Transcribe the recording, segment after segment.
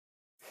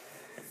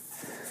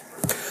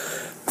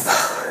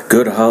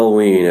Good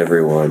Halloween,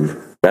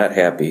 everyone. Not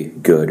happy,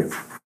 good.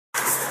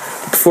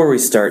 Before we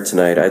start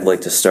tonight, I'd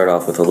like to start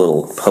off with a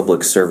little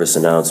public service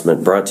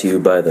announcement brought to you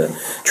by the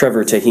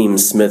Trevor Tahim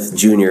Smith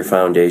Jr.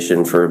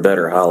 Foundation for a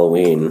Better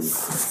Halloween.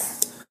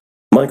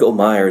 Michael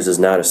Myers is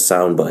not a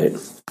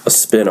soundbite, a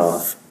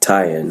spin-off,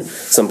 tie-in,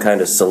 some kind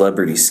of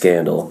celebrity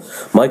scandal.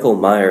 Michael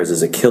Myers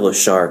is a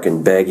kill-a-shark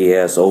in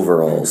baggy-ass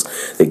overalls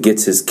that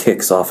gets his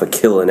kicks off of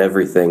killing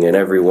everything and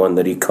everyone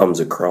that he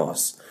comes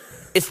across.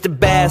 It's the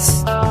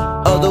best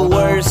of the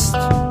worst.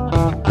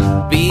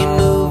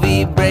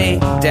 B-movie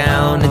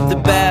breakdown. It's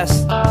the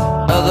best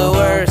of the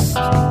worst.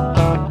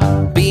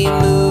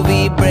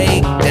 B-movie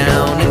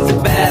breakdown. It's the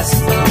best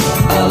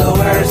of the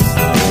worst.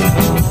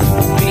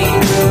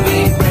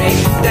 B-movie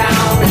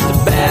breakdown. It's the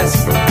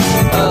best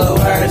of the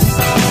worst.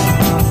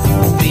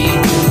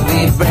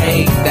 B-movie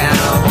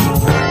breakdown.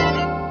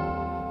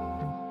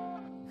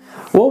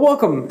 Well,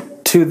 welcome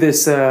to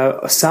this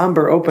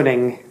somber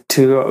opening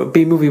to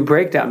B-Movie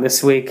Breakdown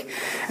this week,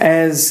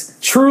 as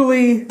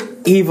truly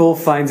evil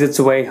finds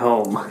its way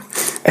home.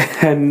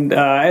 And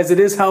as it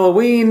is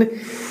Halloween,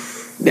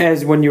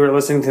 as when you were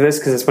listening to this,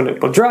 because it's when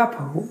it will drop,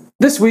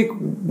 this week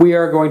we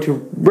are going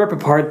to rip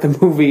apart the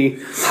movie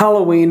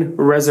Halloween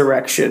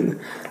Resurrection.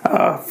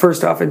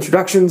 First off,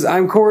 introductions.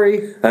 I'm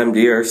Corey. I'm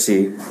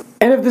DRC.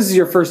 And if this is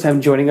your first time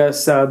joining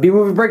us,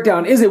 B-Movie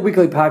Breakdown is a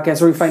weekly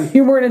podcast where we find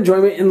humor and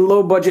enjoyment in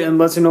low-budget and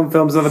lesser-known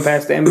films of the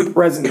past and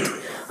present.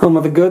 Home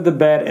of the good, the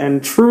bad,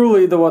 and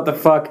truly the what the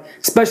fuck,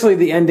 especially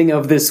the ending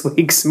of this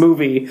week's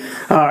movie.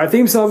 Our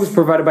theme song is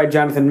provided by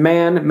Jonathan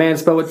Mann. Mann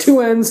spelled with two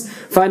N's.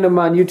 Find him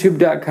on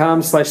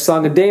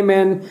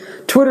youtube.com/songadayman,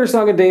 Twitter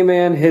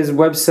songadayman. His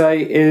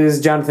website is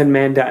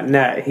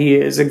jonathanmann.net. He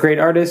is a great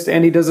artist,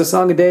 and he does a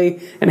song a day,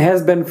 and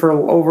has been for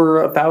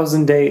over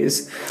 1,000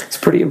 days. It's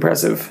pretty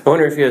impressive. I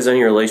wonder if he has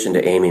any relation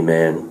to Amy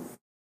Mann.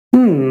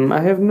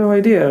 I have no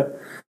idea.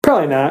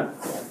 Probably not.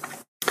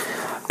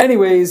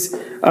 Anyways,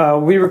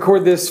 we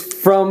record this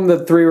from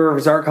the Three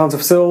Rivers Art Council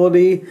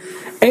facility,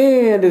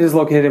 and it is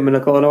located in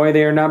Minooka, Illinois.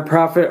 They are a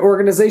nonprofit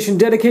organization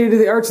dedicated to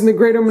the arts in the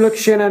greater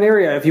Minooka-Shannon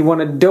area. If you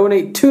want to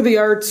donate to the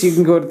arts, you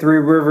can go to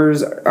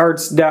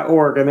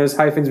threeriversarts.org, and there's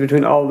hyphens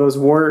between all of those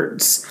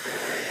words.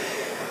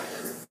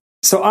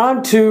 So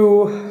on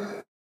to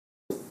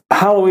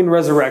Halloween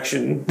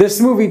Resurrection. This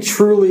movie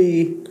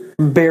truly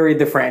buried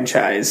the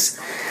franchise.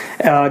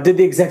 Did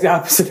the exact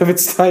opposite of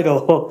its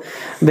title.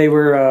 They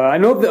were, I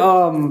know,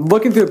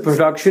 looking through the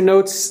production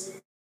notes,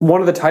 one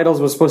of the titles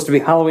was supposed to be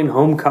Halloween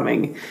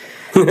Homecoming.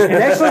 And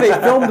actually, they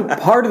filmed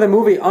part of the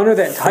movie under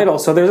that title.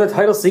 So there's a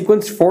title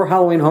sequence for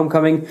Halloween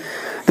Homecoming.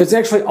 There's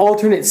actually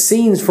alternate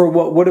scenes for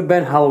what would have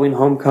been Halloween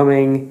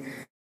Homecoming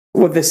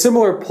with a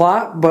similar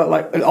plot, but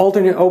like an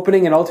alternate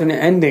opening and alternate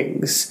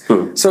endings.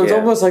 So it's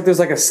almost like there's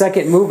like a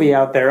second movie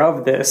out there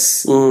of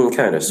this.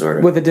 Kind of, sort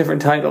of. With a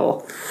different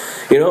title.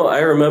 You know, I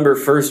remember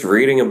first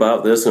reading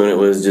about this when it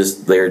was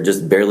just, they're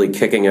just barely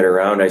kicking it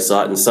around. I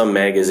saw it in some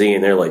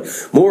magazine. They're like,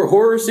 more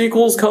horror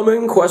sequels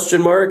coming? ?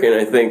 And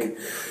I think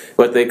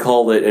what they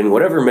called it in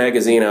whatever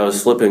magazine I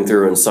was flipping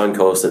through in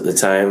Suncoast at the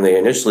time, they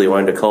initially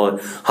wanted to call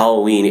it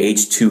Halloween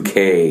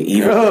H2K,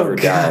 Evil Never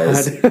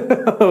Dies.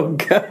 Oh,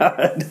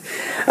 God.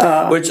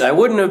 Which I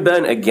wouldn't have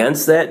been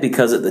against that,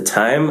 because at the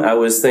time I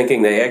was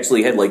thinking they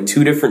actually had like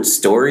two different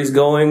stories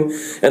going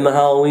in the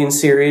Halloween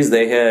series.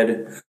 They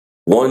had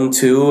 1,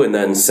 2, and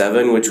then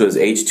 7, which was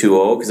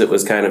H2O, because it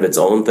was kind of its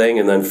own thing,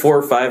 and then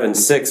 4, 5, and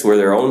 6 were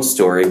their own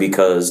story,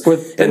 because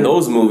in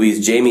those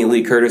movies, Jamie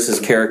Lee Curtis's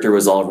character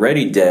was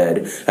already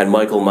dead, and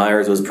Michael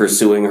Myers was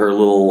pursuing her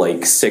little,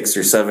 like, 6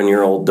 or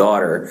 7-year-old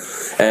daughter,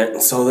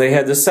 and so they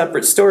had this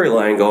separate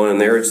storyline going in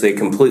there, which they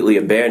completely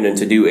abandoned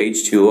to do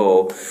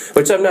H2O,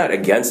 which I'm not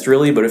against,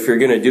 really, but if you're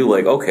gonna do,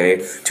 like,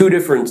 okay, two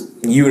different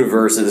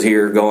universes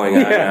here going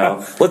on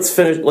now,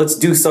 let's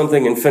do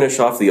something and finish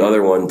off the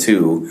other one,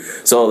 too.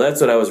 So that's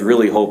what I was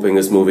really hoping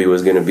this movie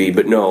was going to be,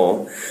 but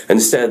no.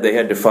 Instead, they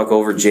had to fuck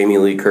over Jamie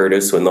Lee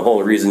Curtis when the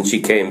whole reason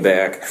she came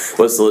back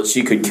was so that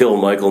she could kill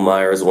Michael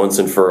Myers once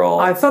and for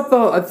all. I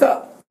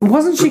thought,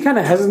 wasn't she kind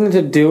of hesitant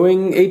to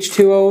doing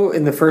H2O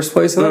in the first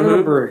place? I don't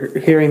remember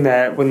hearing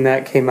that when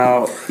that came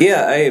out.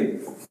 Yeah,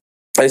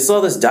 I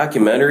saw this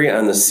documentary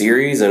on the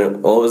series, and it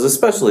was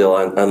especially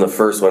on the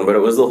first one, but it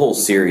was the whole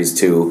series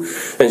too.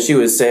 And she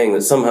was saying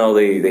that somehow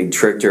they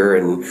tricked her,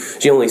 and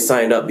she only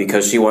signed up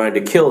because she wanted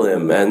to kill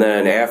him. And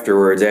then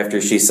afterwards,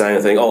 after she signed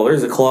the thing,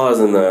 there's a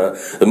clause in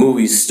the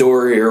movie's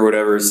story or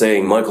whatever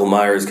saying Michael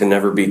Myers can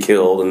never be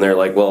killed. And they're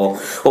like, well,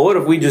 what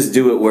if we just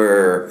do it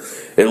where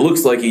it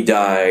looks like he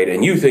died,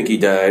 and you think he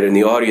died, and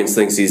the audience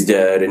thinks he's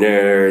dead?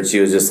 And she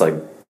was just like,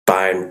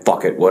 fine,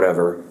 fuck it,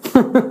 whatever.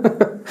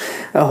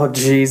 Oh,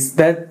 jeez.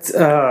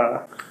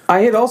 I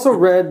had also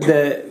read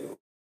that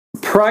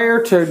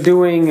prior to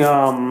doing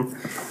the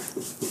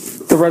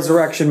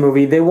Resurrection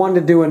movie, they wanted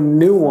to do a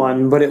new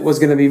one, but it was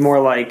going to be more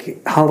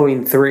like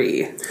Halloween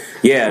 3.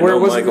 Yeah, where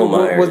Michael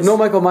Myers. With no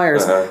Michael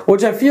Myers,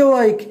 which I feel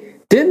like...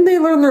 Didn't they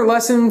learn their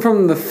lesson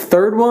from the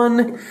third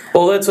one?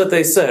 Well, that's what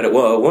they said.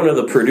 Well, one of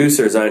the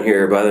producers on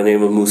here by the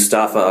name of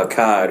Mustafa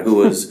Akkad, who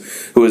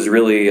was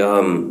really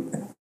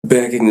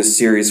backing this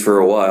series for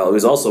a while. He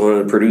was also one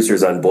of the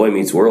producers on Boy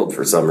Meets World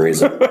for some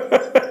reason.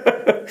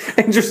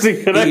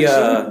 Interesting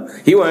connection.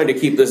 He wanted to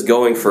keep this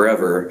going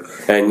forever,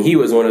 and he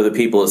was one of the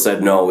people that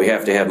said, no, we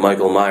have to have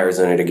Michael Myers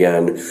in it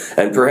again.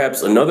 And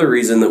perhaps another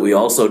reason that we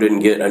also didn't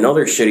get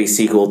another shitty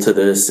sequel to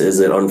this is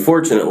that,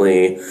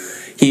 unfortunately,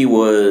 he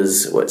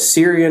was,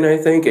 Syrian, I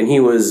think, and he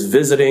was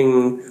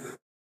visiting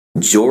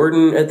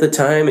Jordan at the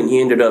time, and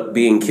he ended up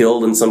being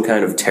killed in some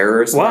kind of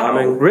terrorist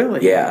bombing.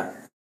 Really? Yeah.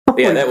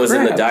 Yeah, that was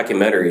in the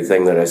documentary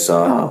thing that I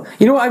saw. Oh.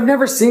 You know, I've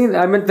never seen,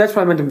 that's what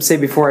I meant to say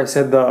before I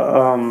said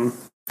the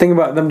thing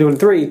about them doing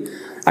 3.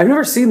 I've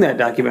never seen that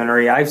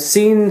documentary. I've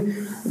seen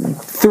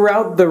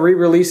throughout the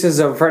re-releases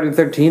of Friday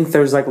the 13th,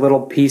 there's like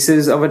little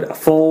pieces of it, a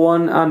full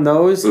one on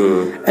those.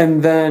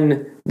 And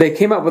then they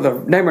came out with a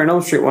Nightmare on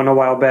Elm Street one a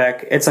while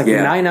back. It's like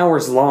 9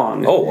 hours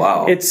long. Oh,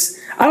 wow.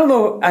 I don't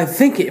know, I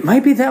think it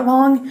might be that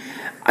long.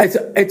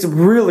 It's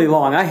really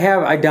long. I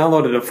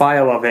downloaded a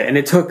file of it, and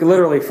it took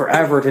literally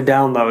forever to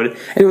download. And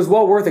it was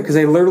well worth it because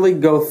they literally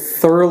go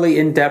thoroughly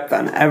in depth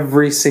on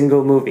every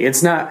single movie.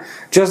 It's not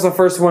just the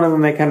first one, and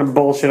then they kind of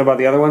bullshit about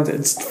the other ones.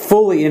 It's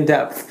fully in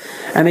depth,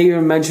 and they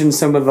even mentioned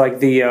some of like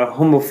the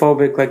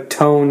homophobic like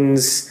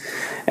tones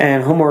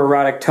and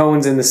homoerotic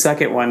tones in the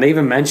second one. They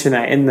even mentioned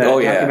that in the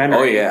documentary.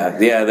 Oh yeah.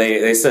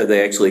 They said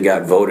they actually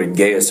got voted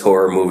gayest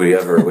horror movie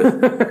ever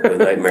with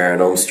Nightmare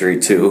on Elm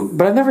Street 2.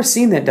 But I've never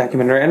seen that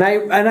documentary, and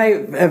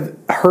I have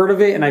heard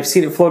of it, and I've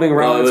seen it floating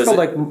around. It's called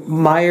like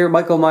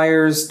Michael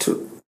Myers,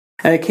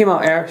 and it came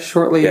out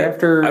shortly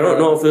after. I don't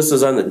know if this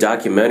was on the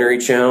documentary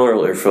channel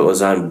or if it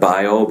was on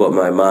Bio, but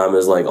my mom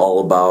is like all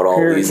about all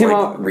these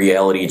like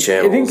reality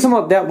channels. It didn't come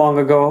out that long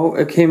ago.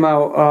 It came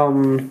out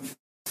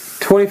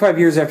 25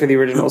 years after the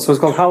original, so it's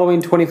called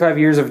Halloween 25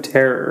 Years of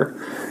Terror,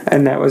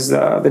 and that was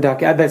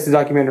that's the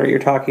documentary you're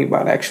talking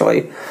about,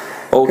 actually.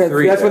 Oh,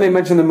 3. That's when they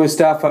mentioned the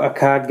Mustafa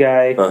Akkad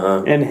guy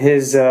and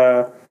his.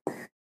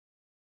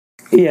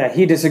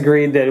 He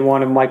disagreed that he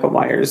wanted Michael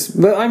Myers,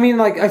 but I mean,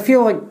 like, I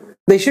feel like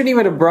they shouldn't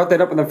even have brought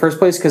that up in the first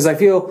place because I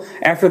feel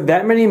after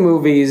that many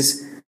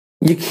movies,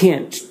 you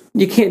can't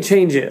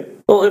change it.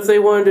 Well, if they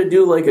wanted to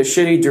do like a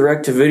shitty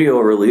direct-to-video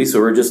release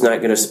where we're just not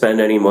going to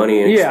spend any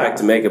money and expect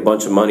to make a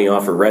bunch of money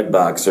off of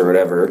Redbox or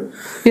whatever.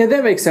 Yeah,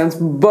 that makes sense.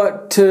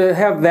 But to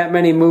have that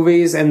many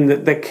movies and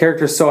the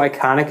character's so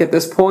iconic at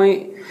this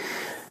point,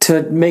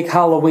 to make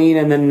Halloween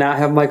and then not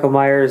have Michael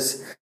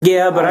Myers...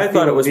 Yeah, but I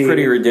thought it was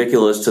pretty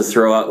ridiculous to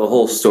throw out the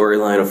whole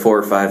storyline of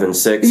 4, 5, and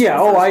 6. Yeah,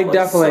 I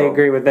definitely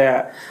agree with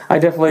that. I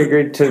definitely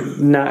agreed to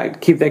not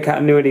keep that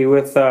continuity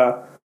with...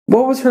 what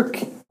was her...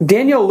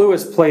 Danielle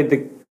Lewis played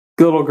the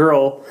little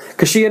girl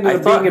because she ended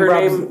up being in her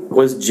name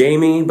was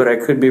Jamie, but I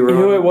could be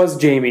wrong. It was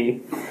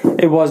Jamie.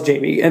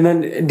 And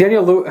then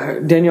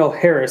Danielle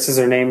Harris is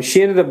her name.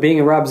 She ended up being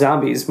in Rob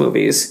Zombie's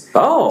movies.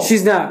 Oh,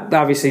 she's not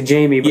obviously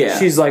Jamie, but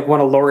she's like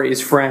one of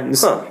Laurie's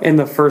friends in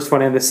the first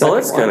one and the second one.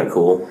 Oh, that's kind of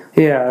cool.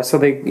 Yeah, so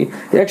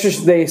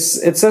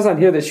it says on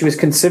here that she was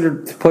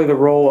considered to play the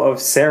role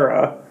of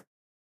Sarah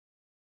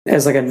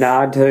as like a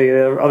nod to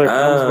the other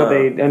films, but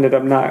they ended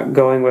up not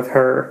going with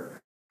her.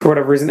 For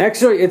whatever reason.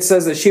 Actually, it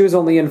says that she was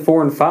only in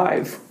 4 and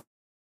 5.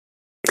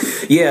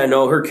 Yeah,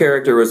 no, her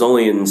character was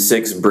only in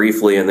 6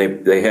 briefly, and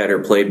they had her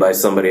played by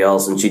somebody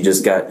else, and she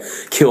just got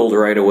killed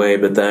right away.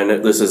 But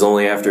then this is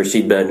only after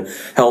she'd been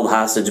held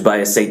hostage by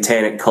a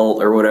satanic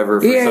cult or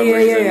whatever for some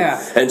reason. Yeah.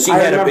 And she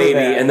had a baby,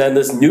 and then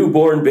this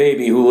newborn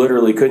baby who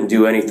literally couldn't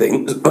do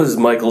anything was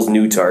Michael's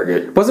new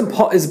target.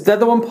 Is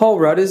that the one Paul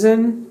Rudd is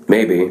in?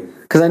 Maybe.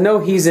 Because I know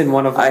he's in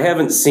one of them. I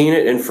haven't seen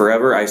it in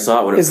forever. I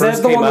saw it when it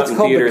first came out in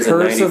theaters in 95. Is that the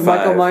one that's called The Curse of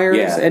Michael Myers?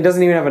 Yeah. It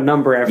doesn't even have a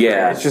number after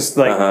it. It's just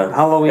like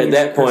Halloween. At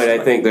that point,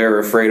 I think they're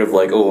afraid of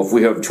like, if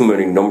we have too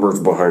many numbers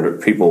behind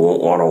it, people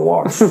won't want to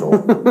watch.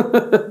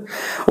 So.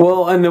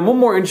 Well, and then one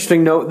more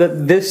interesting note,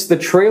 that the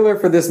trailer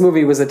for this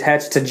movie was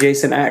attached to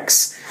Jason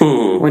X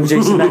when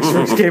Jason X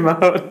first came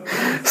out.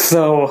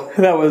 So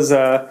that was,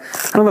 I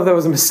don't know if that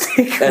was a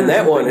mistake. And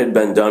that one had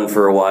been done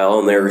for a while,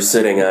 and they were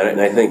sitting on it,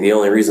 and I think the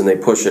only reason they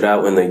pushed it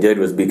out when they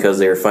did was because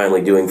they were finally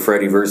doing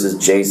Freddy versus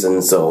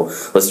Jason, so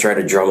let's try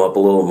to drum up a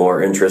little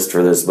more interest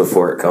for this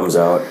before it comes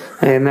out.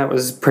 And that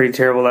was pretty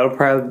terrible.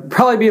 That'll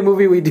probably be a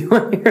movie we do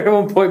on here at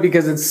one point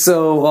because it's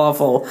so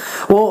awful.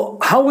 Well,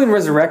 Halloween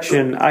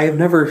Resurrection, I have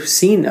never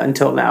seen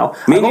until now.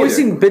 I've always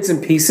seen bits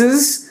and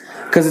pieces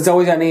because it's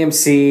always on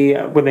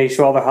AMC when they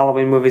show all the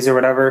Halloween movies or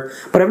whatever,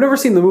 but I've never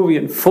seen the movie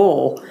in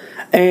full.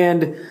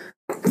 And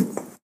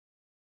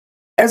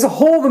as a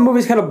whole, the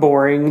movie's kind of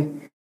boring.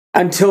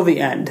 Until the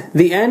end.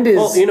 The end is...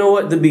 Well, you know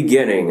what? The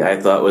beginning, I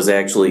thought, was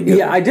actually good.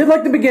 Yeah, I did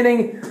like the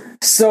beginning.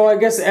 So I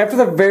guess after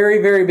the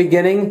very, very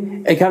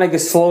beginning, it kind of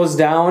slows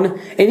down.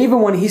 And even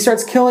when he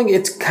starts killing,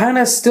 it's kind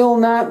of still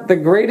not the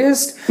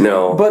greatest.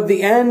 No. But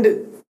the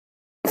end,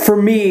 for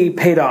me,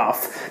 paid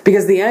off.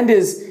 Because the end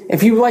is...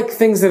 If you like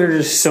things that are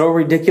just so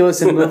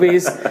ridiculous in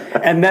movies,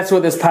 and that's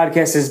what this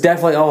podcast is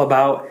definitely all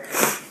about,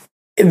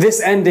 this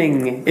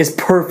ending is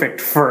perfect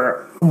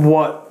for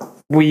what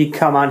we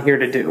come on here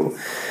to do.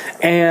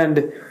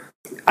 And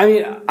I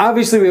mean,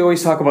 obviously, we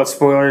always talk about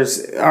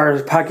spoilers.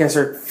 Our podcasts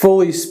are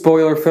fully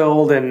spoiler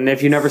filled, and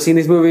if you've never seen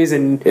these movies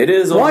and It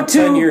is over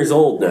 10 years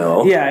old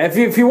now. yeah,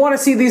 if you want to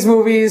see these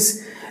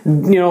movies,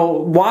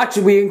 watch.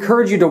 We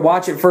encourage you to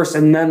watch it first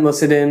and then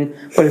listen in.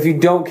 But if you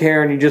don't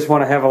care and you just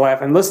want to have a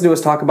laugh and listen to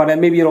us talk about it,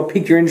 maybe it'll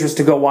pique your interest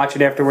to go watch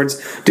it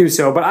afterwards. Do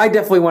so. But I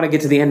definitely want to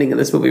get to the ending of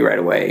this movie right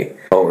away.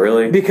 Oh,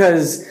 really?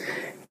 Because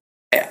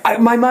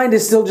my mind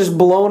is still just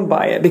blown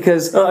by it.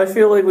 Because I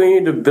feel like we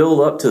need to build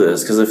up to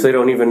this, because if they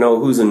don't even know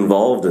who's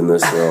involved in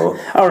this, though.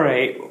 all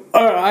right,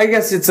 I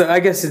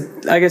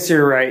guess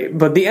you're right.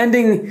 But the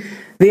ending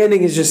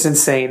is just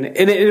insane,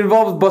 and it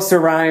involves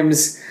Busta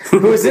Rhymes,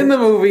 who is in the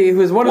movie,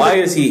 who is one of Why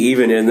is he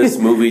even in this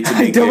movie to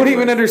begin I don't even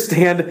with?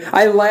 understand.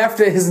 I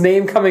laughed at his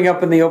name coming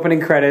up in the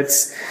opening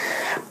credits.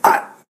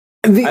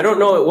 I don't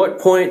know at what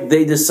point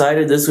they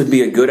decided this would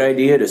be a good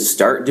idea to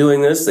start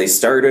doing this. They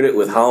started it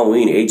with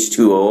Halloween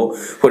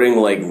H2O, putting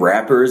like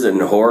rappers in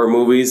horror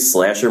movies,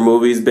 slasher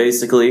movies,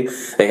 basically.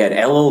 They had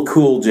LL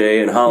Cool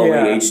J in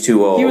Halloween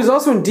H2O. He was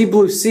also in Deep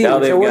Blue Sea, Now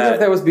which I they've wonder got- if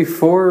that was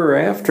before or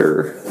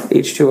after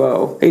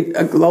H2O.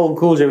 LL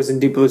Cool J was in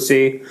Deep Blue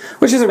Sea,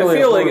 which isn't really I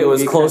feel a like it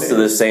was movie, close kinda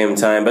to the is. same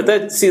time, but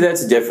that's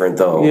different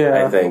though.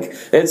 Yeah. I think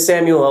it's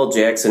Samuel L.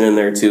 Jackson in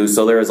there too,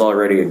 so there was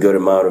already a good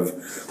amount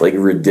of like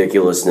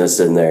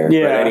ridiculousness in there.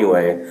 Yeah. But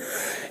anyway,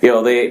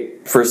 they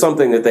for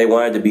something that they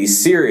wanted to be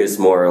serious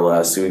more or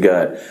less, we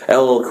got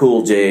LL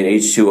Cool J in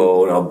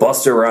H2O, and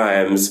Busta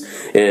Rhymes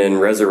in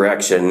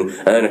Resurrection,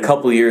 and then a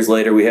couple years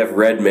later we have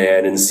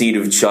Redman in Seed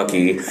of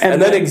Chucky,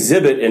 and then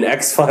Exhibit in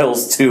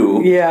X-Files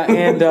 2. Yeah,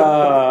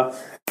 and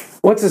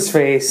what's his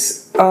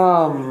face?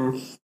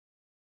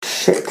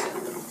 Shit.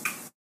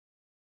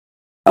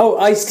 Oh,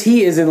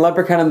 Ice-T is in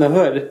Leprechaun in the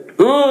Hood.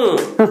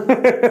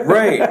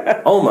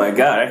 Right. Oh my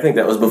god, I think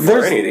that was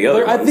before any of the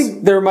other I ones.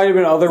 think there might have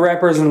been other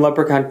rappers in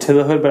Leprechaun to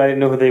the Hood, but I didn't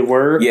know who they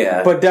were.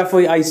 Yeah. But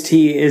definitely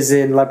Ice-T is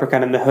in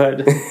Leprechaun in the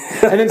Hood.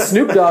 And then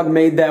Snoop Dogg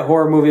made that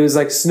horror movie. It was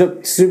like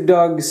Snoop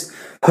Dogg's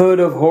Hood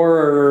of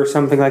Horror or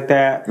something like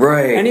that.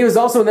 Right. And he was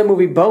also in that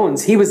movie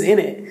Bones. He was in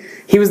it.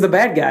 He was the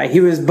bad guy. He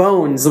was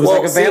Bones. It was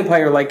like a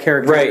vampire-like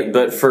character. Right,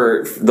 but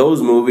for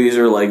those movies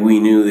are like, we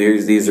knew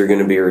these are going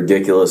to be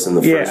ridiculous in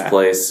the first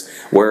place.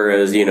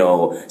 Whereas,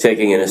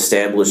 taking an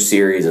established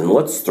series and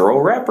let's throw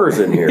rappers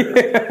in here.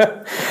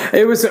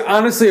 It was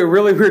honestly a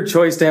really weird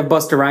choice to have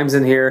Busta Rhymes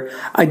in here.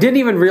 I didn't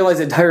even realize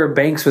that Tyra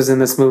Banks was in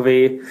this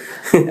movie.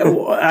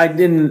 I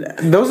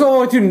didn't. Those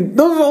are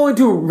the only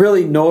two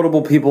really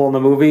notable people in the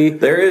movie.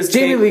 There is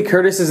Jamie Lee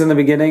Curtis is in the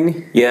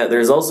beginning. Yeah,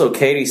 there's also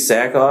Katie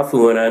Sackhoff,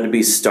 who went on to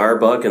be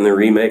Starbuck in the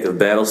remake of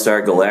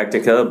Battlestar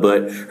Galactica,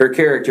 but her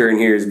character in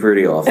here is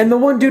pretty awful. And the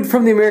one dude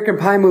from the American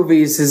Pie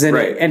movies is in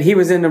it, and he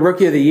was in the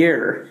Rookie of the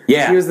Year.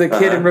 Yeah, he was the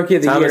kid in Rookie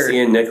of the Thomas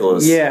Year. Ian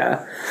Nicholas.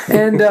 Yeah,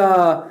 and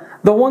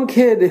the one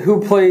kid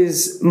who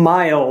plays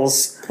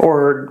Miles,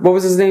 or what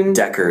was his name?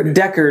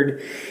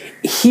 Deckard.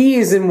 He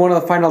is in one of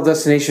the Final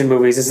Destination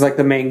movies. It's like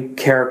the main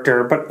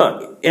character,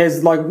 but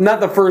is like not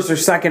the first or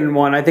second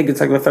one. I think it's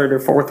like the third or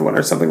fourth one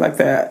or something like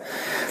that.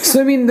 So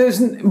I mean,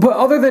 but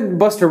other than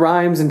Busta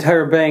Rhymes and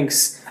Tyra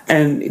Banks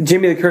and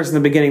Jamie Lee Curtis in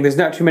the beginning, there's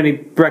not too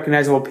many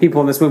recognizable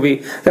people in this movie.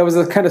 That was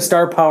the kind of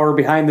star power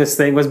behind this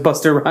thing, was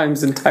Busta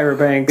Rhymes and Tyra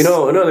Banks.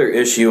 Another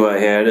issue I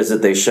had is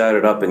that they shot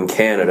it up in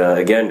Canada,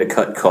 again to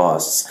cut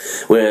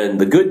costs, when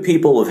the good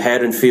people of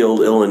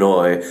Haddonfield,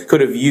 Illinois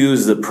could have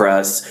used the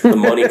press, the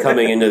money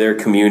coming into their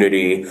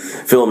community,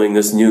 filming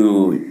this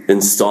new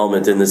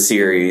installment in the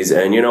series.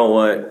 And you know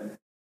what?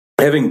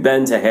 Having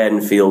been to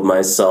Haddonfield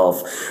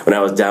myself when I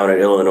was down at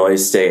Illinois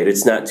State,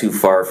 it's not too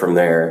far from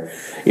there.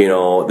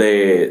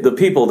 The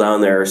people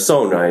down there are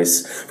so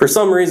nice. For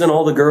some reason,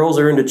 all the girls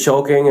are into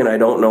choking, and I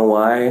don't know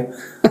why,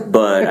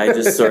 but I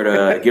just sort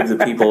of give the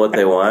people what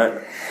they want.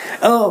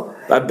 Oh,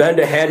 I've been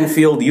to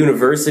Haddonfield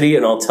University,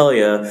 and I'll tell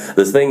you,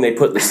 the thing they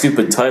put the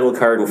stupid title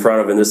card in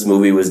front of in this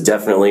movie was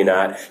definitely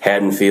not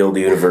Haddonfield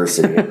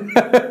University.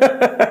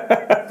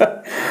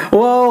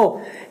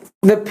 Well,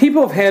 the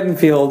people of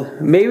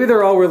Haddonfield, maybe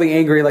they're all really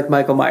angry like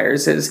Michael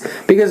Myers is,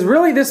 because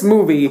really this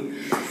movie,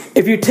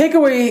 if you take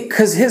away,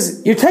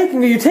 you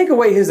take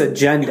away his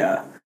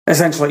agenda,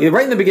 essentially,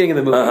 right in the beginning of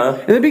the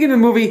movie. In the beginning of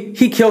the movie,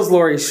 he kills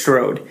Laurie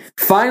Strode.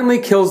 Finally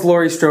kills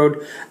Laurie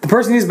Strode, the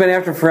person he's been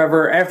after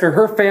forever, after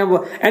her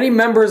family, any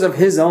members of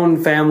his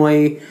own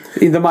family,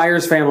 the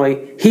Myers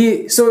family.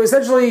 So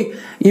essentially,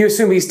 you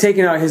assume he's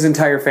taken out his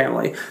entire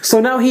family. So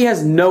now he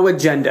has no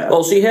agenda.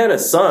 Well, she had a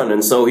son,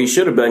 and so he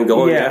should have been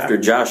going after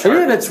Josh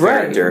Hartnett's that's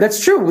right. character.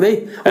 That's true.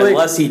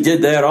 Unless he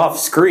did that off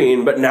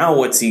screen, but now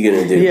what's he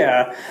going to do?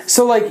 Yeah.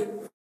 So,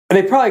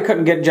 they probably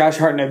couldn't get Josh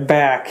Hartnett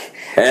back.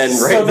 And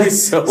rightly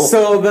so.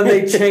 So then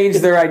they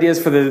changed their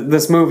ideas for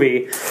this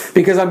movie,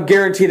 because I'm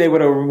guaranteed they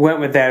would have went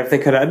with that if they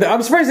could have.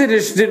 I'm surprised they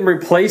just didn't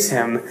replace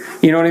him.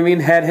 You know what I mean?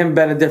 Had him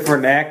been a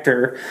different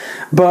actor.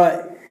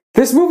 But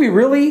this movie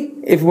really,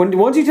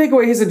 once you take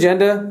away his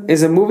agenda,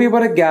 is a movie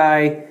about a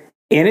guy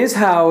in his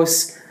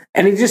house,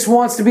 and he just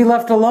wants to be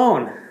left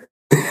alone.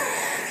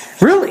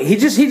 Really. point. He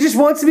just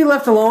wants to be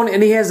left alone,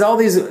 and he has all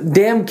these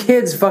damn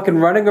kids fucking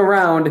running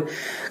around,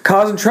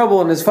 causing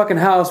trouble in his fucking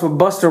house with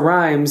Busta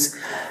Rhymes,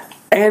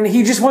 and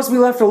he just wants to be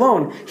left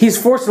alone.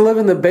 He's forced to live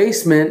in the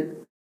basement.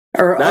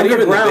 Or not even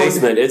the underground.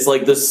 basement. It's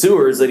like the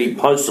sewers that he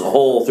punched a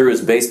hole through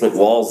his basement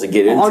walls to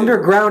get into.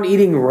 Underground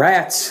eating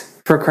rats,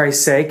 for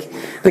Christ's sake.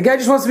 The guy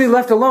just wants to be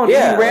left alone.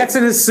 Yeah. Eating rats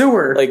in his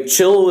sewer. Like,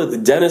 chill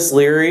with Dennis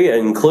Leary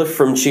and Cliff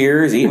from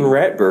Cheers eating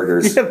rat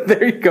burgers. Yeah,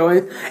 there you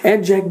go.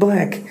 And Jack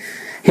Black.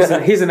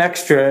 He's an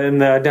extra in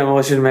the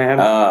Demolition Man.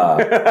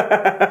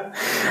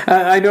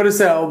 I noticed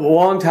that a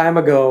long time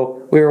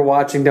ago we were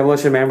watching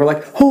Demolition Man. We're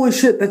like, holy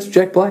shit, that's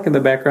Jack Black in the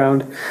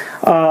background.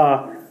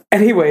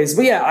 Anyways,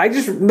 but yeah,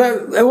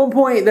 at one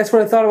point, that's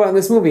what I thought about in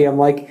this movie. I'm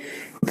like,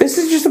 this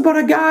is just about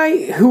a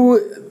guy who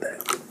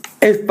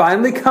it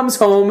finally comes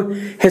home,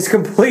 has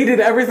completed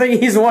everything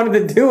he's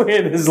wanted to do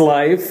in his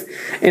life,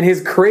 in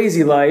his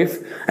crazy life,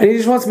 and he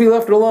just wants to be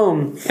left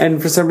alone.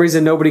 And for some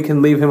reason, nobody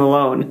can leave him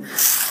alone.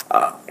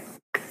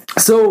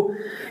 So,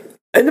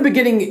 in the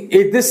beginning,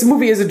 this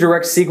movie is a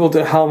direct sequel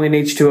to Halloween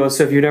H2O,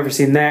 so if you've never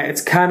seen that,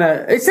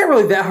 it's not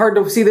really that hard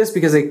to see this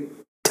because they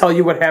tell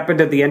you what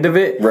happened at the end of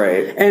it.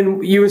 Right.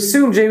 And you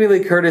assume Jamie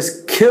Lee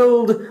Curtis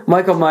killed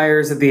Michael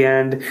Myers at the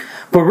end,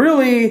 but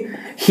really,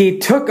 he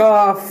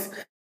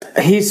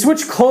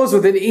switched clothes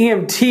with an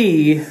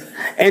EMT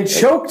and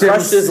choked him.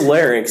 Crushed his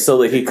larynx so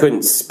that he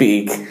couldn't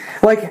speak.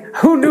 Like,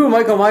 who knew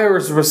Michael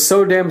Myers was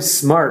so damn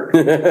smart?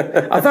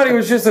 I thought he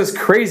was just this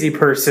crazy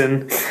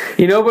person,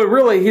 but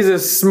really he's a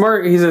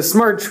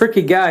smart,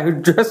 tricky guy who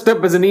dressed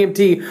up as an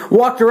EMT,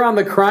 walked around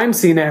the crime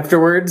scene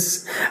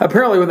afterwards,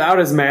 apparently without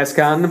his mask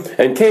on.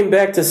 And came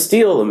back to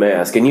steal the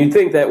mask, and you'd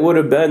think that would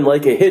have been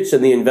like a hitch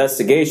in the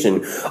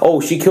investigation.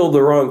 Oh, she killed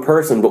the wrong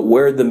person, but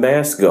where'd the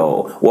mask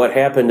go? What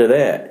happened to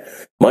that?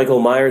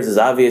 Michael Myers is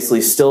obviously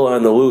still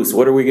on the loose.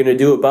 What are we going to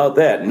do about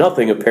that?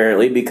 Nothing,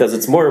 apparently, because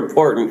it's more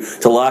important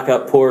to lock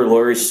up poor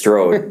Laurie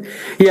Strode.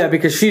 Yeah,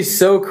 because she's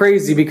so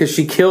crazy because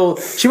she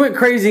went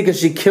crazy because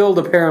she killed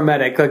a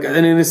paramedic, like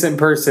an innocent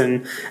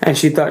person, and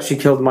she thought she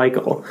killed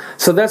Michael.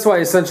 So that's why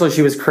essentially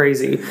she was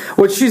crazy.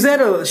 Which she's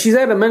at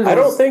a mental... I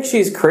don't think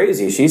she's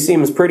crazy. She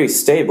seems pretty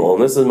stable,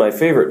 and this is my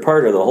favorite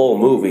part of the whole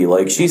movie.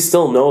 Like, she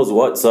still knows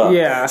what's up.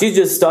 Yeah. She's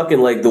just stuck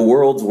in, like, the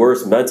world's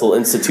worst mental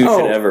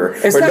institution ever,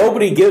 where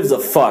nobody gives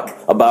a fuck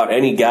about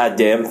any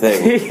goddamn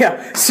thing.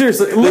 Yeah,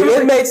 seriously. The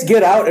inmates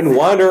get out and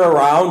wander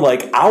around,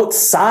 like,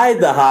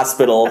 outside the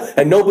hospital,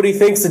 and nobody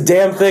thinks a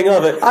damn thing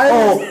of it. I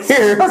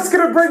was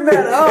going to bring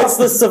that up. It's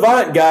the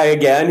savant guy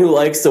again who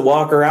likes to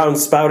walk around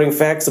spouting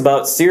facts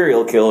about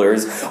serial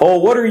killers. Oh,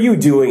 what are you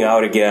doing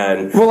out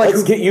again? Well,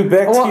 let's get you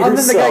back to yourself. And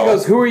then the guy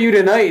goes, who are you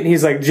tonight? And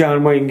he's like,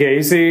 John Wayne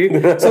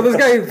Gacy. So this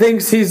guy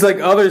thinks he's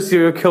like other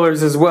serial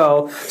killers as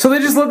well. So they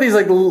just let these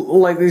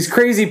like these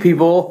crazy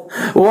people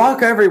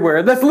walk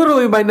everywhere. That's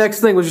literally my next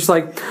thing was just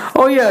like,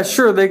 oh yeah,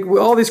 sure,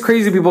 all these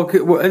crazy people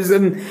could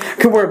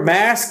wear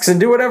masks and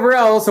do whatever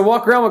else and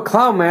walk around with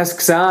clown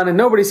masks on and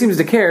nobody seems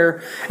to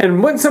care.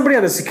 And wouldn't somebody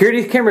on the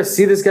security camera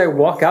see this guy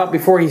walk out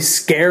before he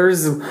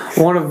scares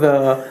one of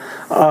the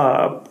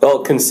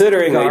well,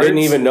 considering guards? They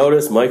didn't even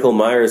notice Michael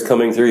Myers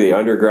coming through the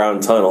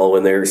underground tunnel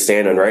when they were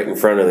standing right in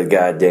front of the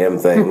goddamn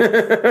thing.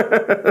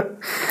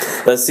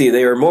 Let's see,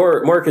 they were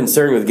more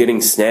concerned with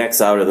getting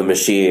snacks out of the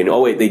machine.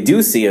 Oh wait, they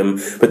do see him,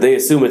 but they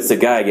assume it's the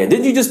guy again.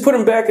 Didn't you just put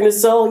him back in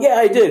his cell? Yeah,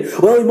 I did.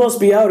 Well, he must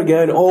be out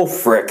again. Oh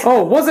frick.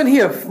 Oh, wasn't he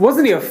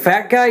a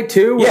fat guy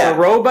too? With a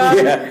robot?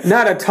 Yeah.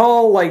 Not a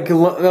tall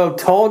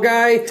tall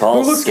guy.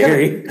 Tall,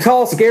 scary.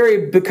 Tall,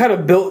 scary, but kind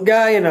of built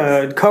guy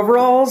in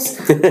coveralls.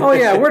 Oh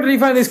yeah, where did he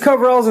find these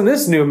coveralls and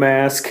this new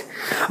mask?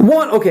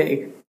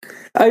 Okay.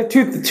 I have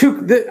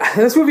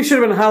this movie should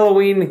have been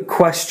Halloween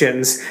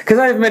questions, because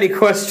I have many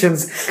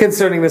questions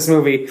concerning this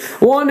movie.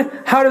 One,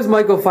 how does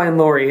Michael find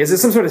Laurie? Is it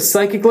some sort of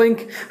psychic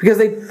link? Because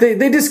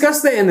they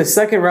discussed that in the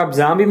second Rob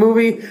Zombie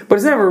movie, but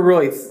it's never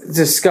really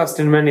discussed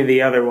in many of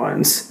the other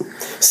ones.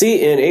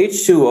 See, in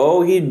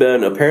H2O, he'd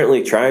been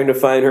apparently trying to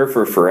find her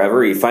for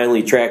forever. He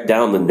finally tracked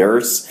down the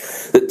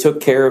nurse that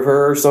took care of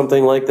her or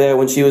something like that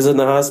when she was in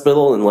the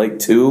hospital in like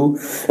 2,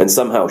 and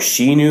somehow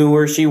she knew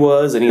where she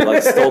was, and he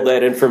like stole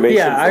that information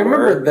Yeah, from I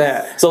remember her.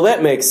 that. So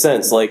that makes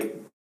sense. Like,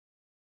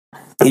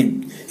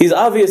 he's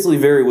obviously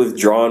very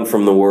withdrawn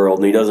from the world,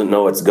 and he doesn't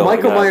know what's going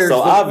Michael on. Myers,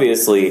 so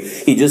obviously,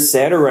 he just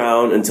sat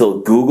around until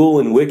Google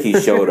and Wiki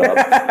showed up,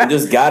 and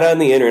just got on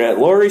the internet.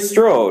 Laurie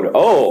Strode.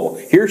 Oh,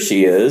 here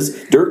she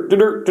is. Dirt,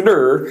 dirt, dirt,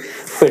 dirt.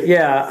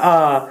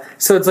 Yeah,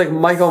 so it's like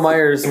Michael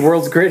Myers,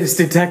 world's greatest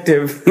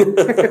detective.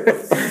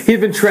 He'd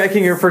been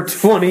tracking her for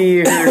 20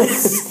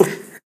 years.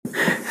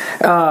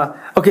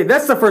 Okay,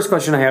 that's the first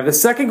question I have. The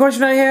second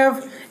question I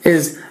have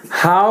is,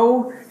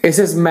 how is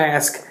his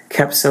mask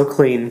kept so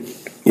clean?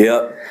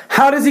 Yep.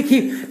 How does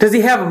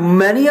he have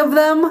many of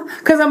them?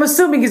 Because I'm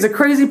assuming he's a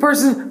crazy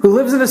person who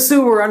lives in a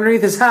sewer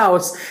underneath his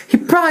house. He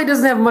probably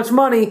doesn't have much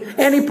money,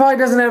 and he probably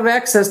doesn't have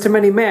access to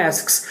many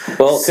masks.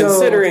 Well,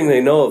 considering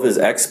they know of his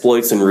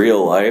exploits in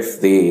real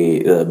life,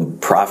 the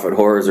profit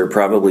whores are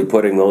probably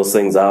putting those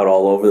things out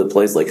all over the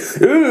place, like,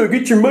 oh,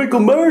 get your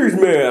Michael Myers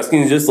mask.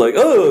 And he's just like,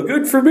 oh,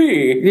 good for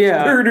me.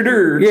 Yeah.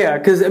 Yeah,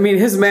 because, I mean,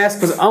 his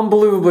mask was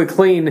unbelievably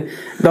clean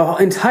the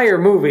entire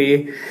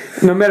movie,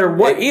 no matter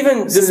what. And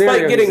even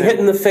despite getting hit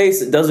in the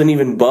face, it doesn't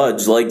even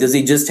budge. Like, does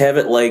he just have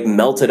it, like,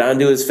 melted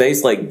onto his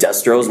face like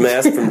Destro's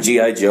mask from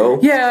G.I. Joe?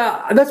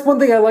 Yeah, that's one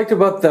thing I liked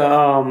about the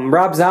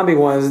Rob Zombie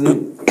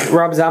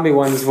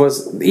ones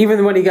was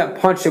even when he got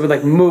punched, it would,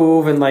 like,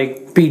 move and,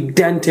 like, be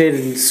dented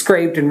and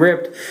scraped and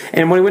ripped.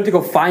 And when he went to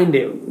go find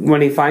it,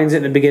 when he finds it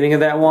in the beginning of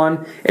that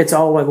one, it's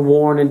all, like,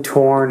 worn and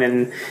torn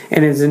and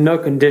is in no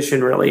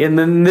condition, really. And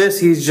then this,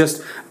 he's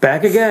just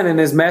back again, and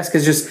his mask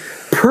is just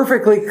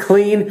perfectly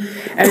clean.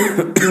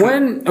 And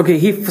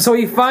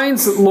he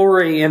finds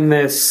Laurie in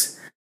this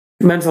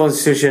mental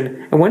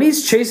institution, and when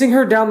he's chasing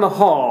her down the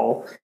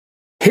hall,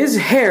 his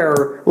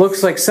hair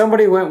looks like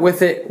somebody went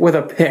with it with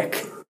a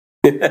pick.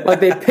 Like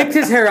they picked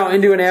his hair out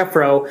into an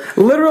afro.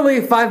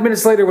 Literally 5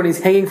 minutes later, when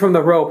he's hanging from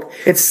the rope,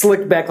 it's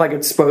slicked back like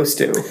it's supposed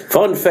to.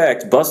 Fun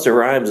fact, Busta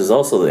Rhymes is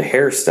also the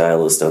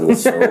hairstylist on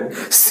this film.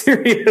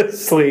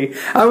 Seriously.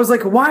 I was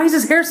like, why is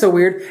his hair so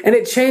weird? And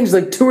it changed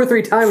like 2 or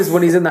 3 times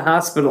when he's in the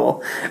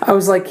hospital. I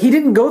was like, he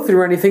didn't go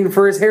through anything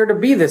for his hair to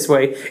be this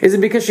way. Is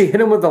it because she hit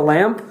him with a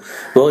lamp?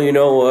 Well, you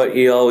know what?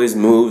 He always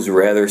moves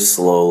rather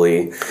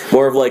slowly.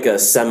 More of like a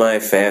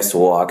semi-fast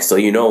walk. So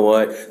you know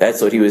what?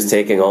 That's what he was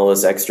taking all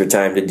this extra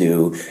time to do.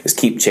 Is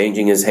keep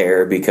changing his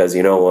hair because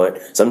you know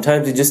what?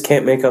 Sometimes you just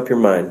can't make up your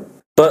mind.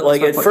 But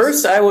like at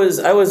first I was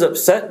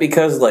upset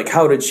because like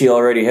how did she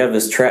already have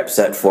this trap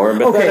set for him?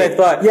 But then I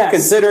thought,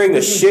 considering the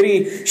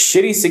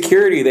shitty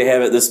security they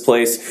have at this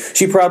place,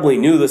 she probably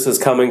knew this was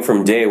coming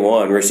from day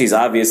one, where she's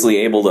obviously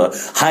able to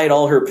hide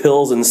all her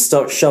pills and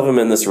shove them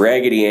in this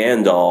Raggedy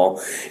Ann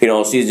doll. You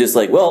know, she's just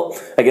like, well,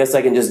 I guess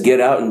I can just get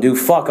out and do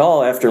fuck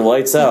all after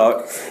lights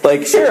out.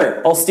 Like,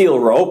 sure, I'll steal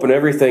rope and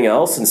everything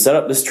else and set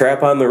up this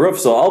trap on the roof,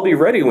 so I'll be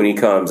ready when he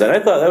comes. And I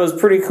thought that was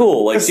pretty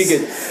cool. Like she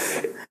could.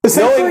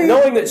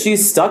 Knowing that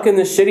she's stuck in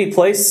this shitty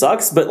place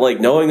sucks, but like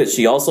knowing that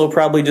she also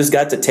probably just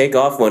got to take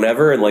off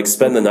whenever and like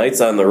spend the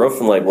nights on the roof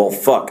and like, well,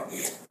 fuck,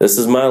 this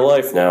is my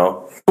life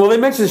now. Well, they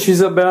mentioned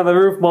she's been on the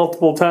roof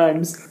multiple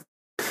times.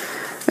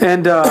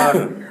 And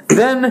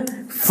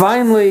then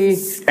finally,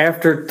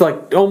 after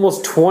like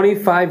almost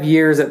 25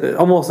 years,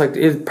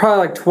 it's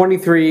probably like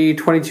 23,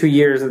 22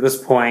 years at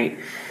this point,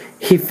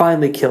 he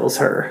finally kills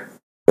her.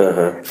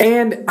 Uh-huh.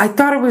 And I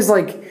thought it was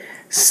like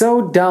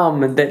so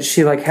dumb that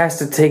she like has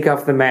to take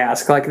off the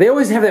mask. Like they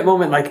always have that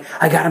moment like,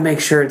 I gotta make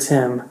sure it's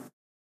him.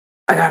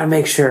 I gotta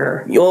make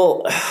sure.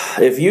 Well,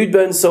 if you'd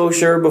been so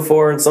sure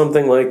before and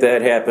something like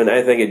that happened,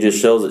 I think it just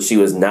shows that she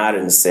was not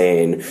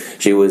insane.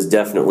 She was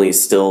definitely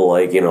still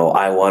like, you know,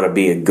 I want to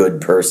be a good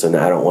person.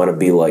 I don't want to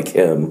be like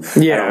him.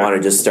 Yeah. I don't want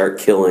to just start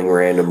killing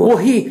randomly. Well,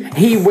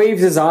 he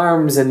waves his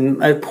arms and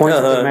points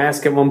at the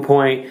mask at one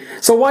point.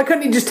 So why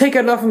couldn't he just take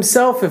it off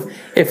himself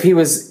if he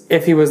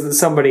was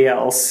somebody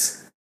else?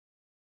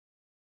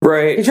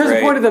 Right. He tries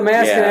to point at the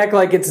mask and act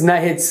like it's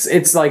not.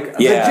 It's like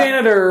the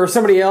janitor or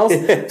somebody else.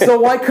 So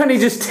why couldn't he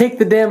just take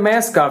the damn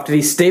mask off? Did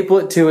he staple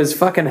it to his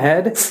fucking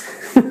head?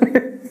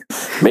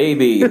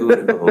 Maybe. Who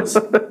knows?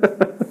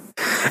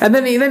 And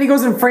then he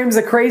goes and frames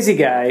a crazy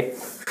guy.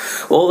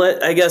 Well,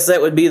 I guess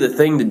that would be the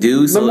thing to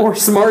do. The more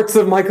smarts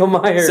of Michael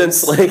Myers.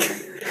 Since like.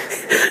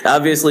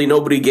 Obviously,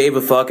 nobody gave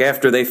a fuck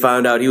after they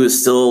found out he was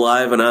still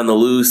alive and on the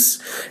loose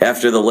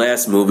after the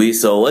last movie,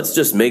 so let's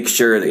just make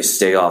sure they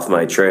stay off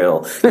my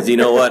trail. Because you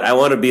know what? I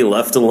want to be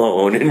left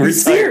alone in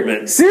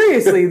retirement.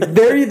 Seriously,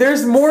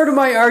 there's more to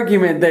my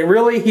argument that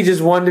really he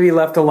just wanted to be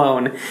left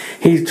alone.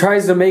 He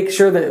tries to make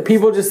sure that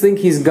people just think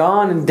he's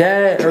gone and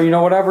dead or, you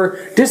know, whatever,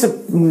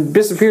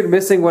 disappeared,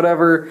 missing,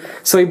 whatever.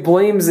 So he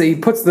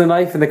puts the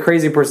knife in the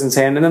crazy person's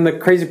hand, and then the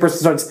crazy person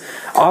starts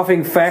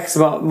offing facts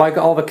about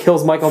all the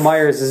kills Michael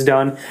Myers has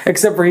done,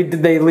 except for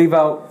they leave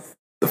out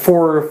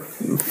 4,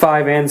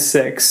 5, and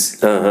 6.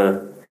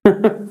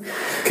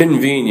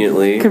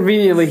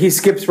 Conveniently, he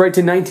skips right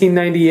to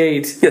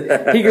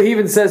 1998. He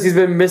even says he's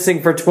been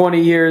missing for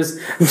 20 years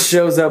and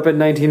shows up in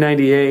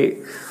 1998.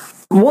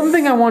 One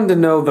thing I wanted to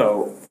know,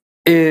 though,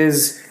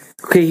 is,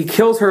 okay, he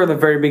kills her in the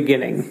very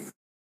beginning.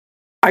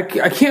 I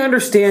can't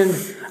understand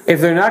if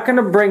they're not going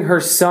to bring her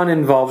son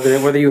involved in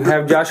it, whether you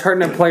have Josh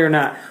Hartnett play or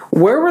not.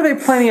 Where were they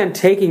planning on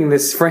taking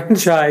this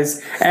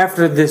franchise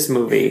after this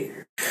movie?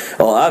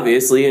 Well,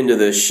 obviously into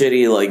the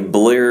shitty, like,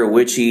 Blair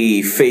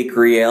Witchy, fake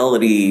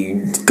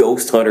reality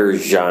ghost hunter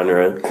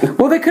genre.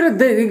 Well, they could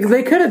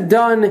have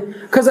done,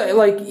 because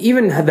like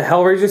even the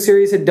Hellraiser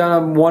series had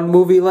done one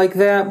movie like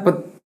that,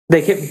 but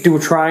they kept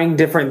trying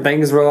different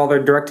things with all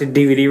their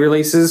direct-to-DVD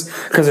releases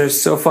because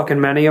there's so fucking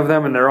many of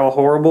them and they're all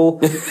horrible.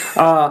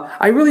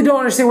 I really don't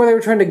understand where they were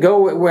trying to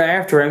go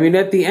after. I mean,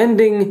 at the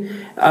ending,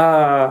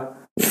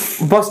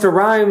 Busta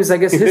Rhymes, I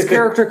guess his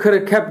character could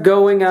have kept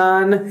going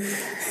on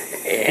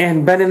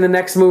and been in the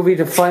next movie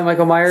to fight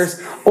Michael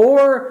Myers,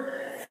 or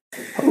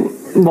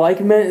like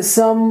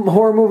some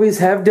horror movies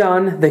have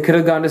done, they could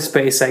have gone to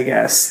space, I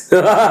guess.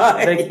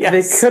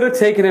 They could have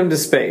taken him to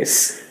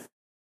space.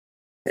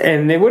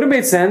 And it would have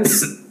made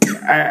sense.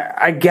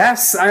 I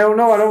guess. I don't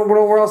know. I don't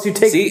know where else you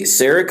take. See,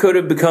 Sarah could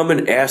have become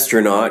an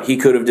astronaut. He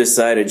could have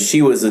decided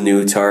she was a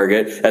new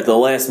target. At the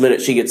last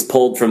minute, she gets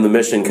pulled from the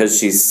mission because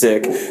she's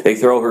sick. They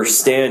throw her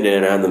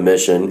stand-in on the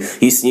mission.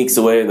 He sneaks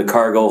away in the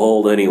cargo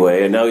hold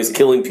anyway, and now he's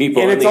killing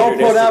people. And it's all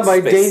put out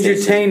by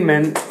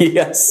Dangertainment.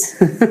 Yes.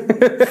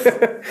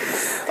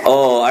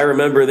 Oh, I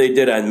remember they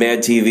did on Mad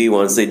TV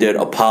once. They did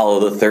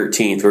Apollo the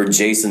 13th, where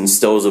Jason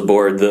stows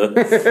aboard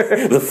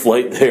the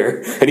flight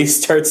there, and he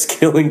starts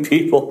killing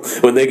people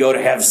when they go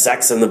to have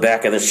sex in the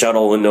back of the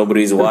shuttle when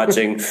nobody's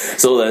watching.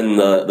 So then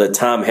the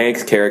Tom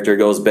Hanks character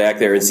goes back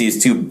there and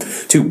sees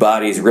two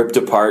bodies ripped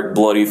apart,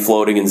 bloody,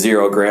 floating in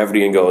zero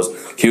gravity, and goes,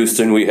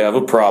 "Houston, we have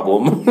a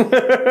problem."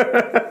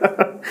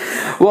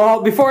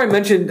 Well, before I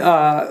mentioned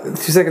 2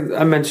 seconds,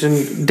 I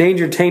mentioned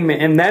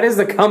Dangertainment, and that is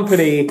the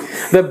company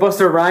that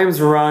Busta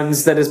Rhymes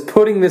runs that is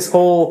putting this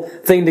whole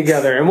thing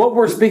together. And what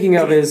we're speaking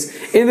of is,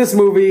 in this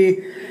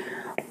movie,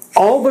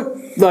 all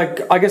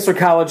the, I guess they're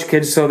college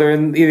kids, so they're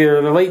in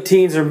either the late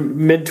teens or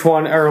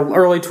mid-20s or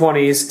early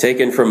 20s.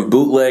 Taken from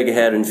bootleg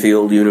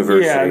Haddonfield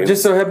University. Yeah,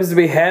 just so happens to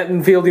be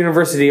Haddonfield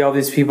University all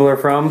these people are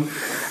from.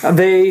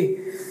 They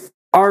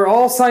are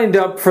all signed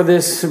up for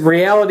this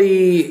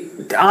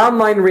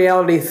online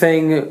reality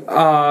thing,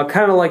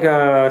 kind of like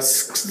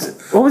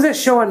what was that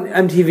show on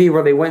MTV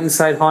where they went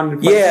inside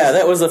haunted places? Yeah,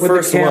 that was the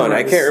first one.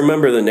 I can't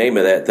remember the name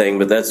of that thing,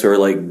 but that's where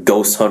like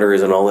ghost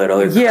hunters and all that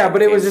other. Yeah,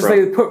 but it was just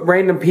they put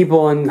random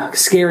people in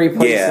scary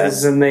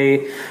places and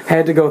they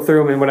had to go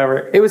through them and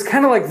whatever. It was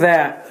kind of like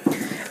that.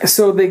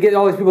 So they get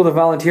all these people to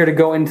volunteer to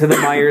go into the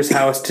Myers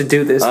house to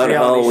do this on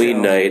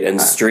Halloween show. night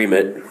and stream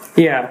it.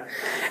 Yeah,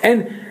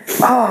 and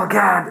oh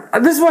god,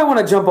 this is why I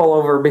want to jump all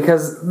over,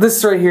 because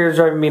this right here is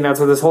driving me nuts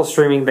with this whole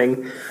streaming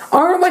thing.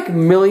 Aren't like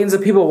millions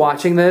of people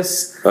watching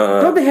this?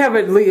 Don't they have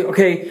it?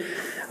 Okay,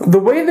 the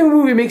way the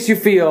movie makes you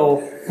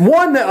feel.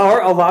 One, that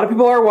a lot of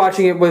people are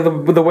watching it with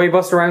the way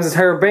Busta Rhymes' the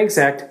Tyra Banks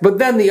act. But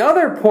then the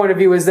other point of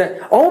view is that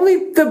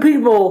only the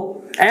people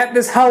at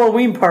this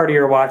Halloween party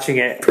are watching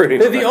it.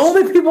 They're the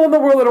only people in the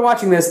world that are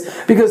watching this,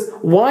 because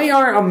why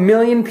aren't a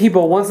million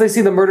people, once they see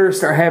the murder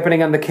start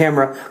happening on the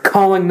camera,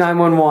 calling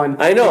 911?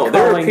 I know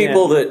there are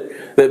people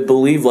that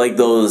believe like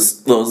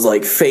those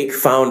like fake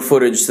found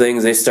footage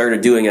things they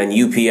started doing on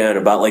UPN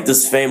about like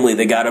this family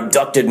that got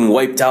abducted and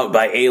wiped out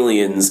by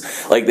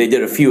aliens. Like they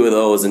did a few of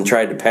those and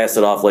tried to pass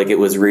it off like it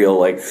was real.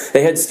 Like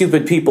they had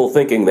stupid people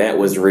thinking that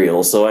was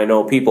real. So I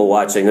know people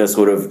watching this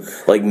would have,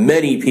 like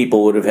many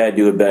people would have had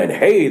to have been,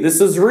 hey,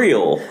 this is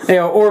real.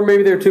 Yeah, or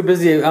maybe they're too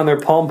busy on their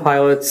Palm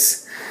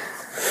Pilots.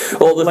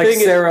 Well, the like thing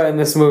Sarah in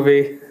this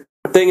movie.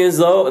 Thing is,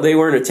 though, they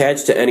weren't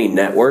attached to any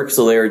network,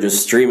 so they were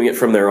just streaming it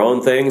from their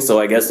own thing. So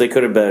I guess they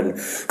could have been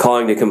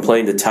calling to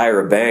complain to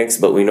Tyra Banks,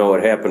 but we know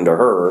what happened to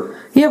her.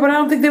 Yeah, but I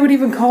don't think they would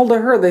even call to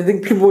her. They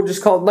think people would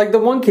just call, like the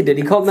one kid did.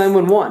 He called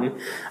 911.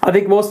 I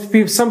think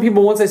some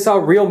people, once they saw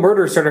real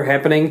murder started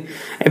happening,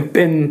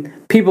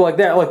 and people like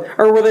that, like,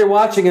 or were they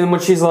watching? And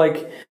when she's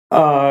like,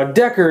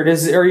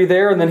 Deckard, are you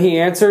there? And then he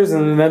answers,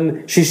 and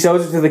then she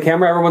shows it to the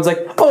camera. Everyone's like,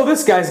 "Oh,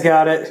 this guy's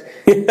got it.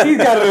 He's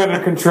got it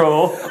under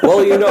control."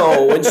 Well, you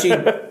know,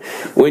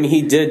 when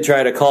he did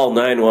try to call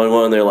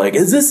 911, they're like,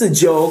 "Is this a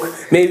joke?"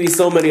 Maybe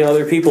so many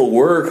other people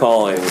were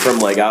calling from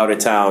like out of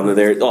town that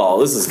they're,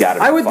 "Oh, this has got to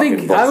be."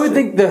 I would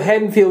think the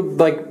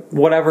Haddonfield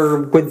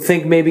whatever would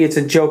think maybe it's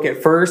a joke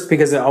at first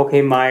because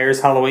okay,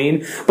 Myers,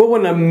 Halloween. But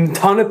when a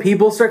ton of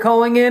people start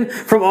calling in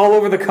from all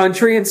over the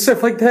country and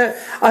stuff like that,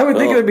 I would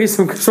think it would be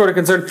some sort of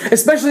concern,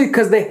 especially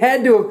because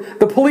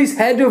the police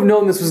had to have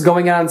known this was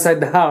going on inside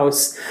the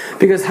house,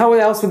 because how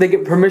else would they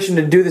get permission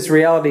to do this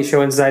reality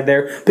show inside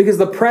there? Because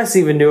the press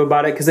even knew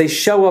about it because they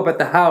show up at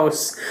the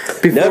house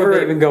before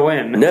they even go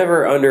in.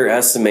 Never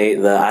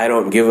underestimate the I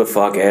don't give a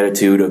fuck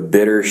attitude of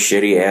bitter,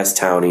 shitty ass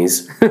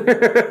townies.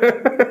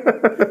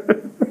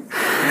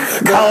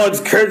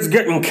 College kids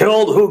getting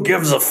killed, who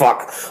gives a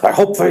fuck? I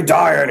hope they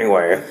die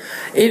anyway.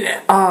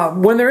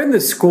 When they're in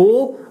the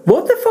school,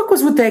 what the fuck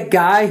was with that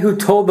guy who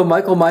told the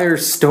Michael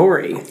Myers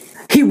story?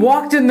 He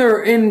walked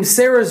in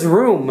Sarah's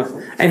room,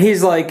 and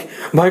he's like,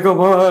 "Michael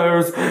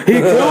Myers, he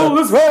killed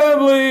his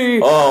family."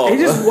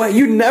 Oh,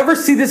 you never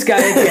see this guy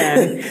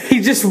again.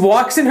 He just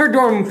walks in her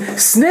dorm,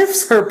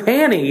 sniffs her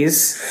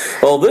panties.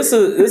 Well, this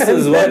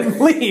is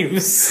what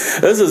leaves.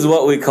 This is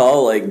what we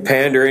call like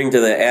pandering to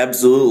the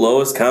absolute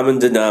lowest common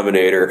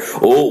denominator.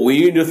 Oh, we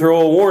need to throw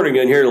a warning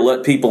in here to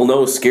let people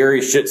know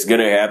scary shit's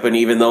gonna happen,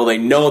 even though they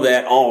know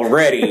that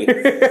already.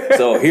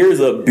 So here's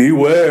a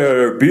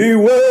beware,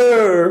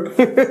 beware.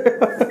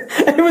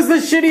 It was the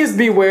shittiest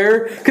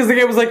beware, because the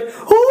guy was like,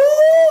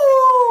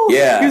 "Ooh!"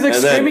 Yeah. He was like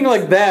screaming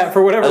like that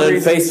for whatever reason.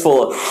 And then face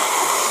full of...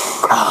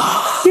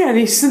 Yeah, Yeah, and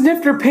he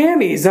sniffed her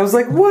panties. I was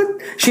like, what?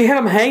 She had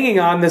him hanging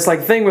on this like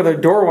thing with her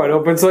door wide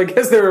open, so I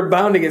guess they were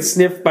bound to get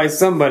sniffed by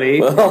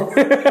somebody. Well,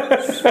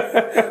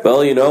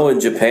 in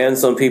Japan,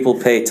 some people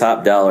pay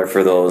top dollar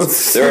for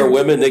those. There are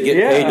women that get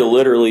paid to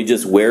literally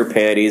just wear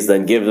panties,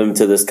 then give them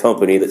to this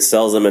company that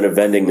sells them in a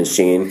vending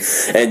machine,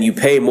 and you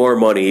pay more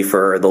money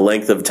for the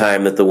length of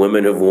time that the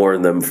women have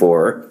worn them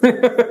for.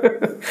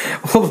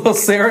 Well,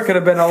 Sarah could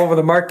have been all over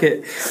the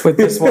market with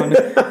this one.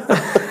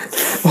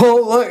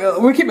 Well,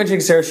 look, we keep mentioning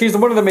Sarah. She's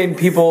one of the main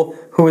people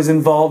who is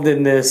involved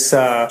in this.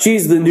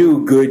 She's the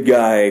new good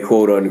guy,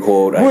 quote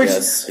unquote. I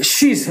guess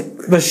she's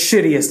the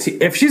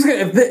shittiest.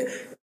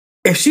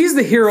 If she's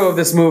the hero of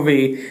this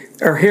movie,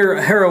 or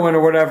heroine,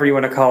 or whatever you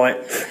want to call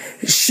it,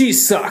 she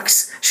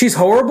sucks. She's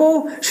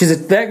horrible.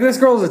 This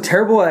girl is a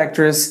terrible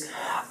actress.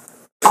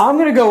 I'm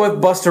going to go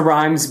with Busta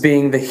Rhymes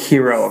being the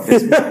hero of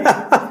this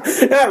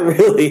movie. Not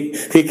really,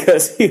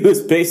 because he was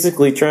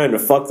basically trying to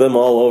fuck them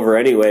all over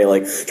anyway,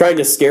 like trying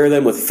to scare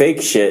them with fake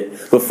shit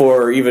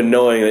before even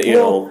knowing that,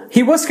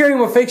 He was scaring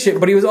them with fake shit,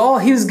 but he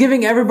was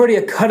giving everybody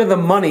a cut of the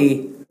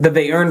money that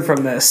they earned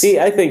from this. See,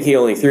 I think he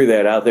only threw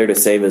that out there to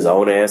save his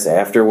own ass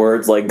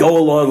afterwards. Like, go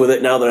along with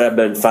it now that I've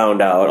been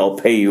found out. I'll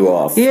pay you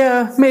off.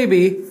 Yeah,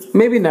 maybe.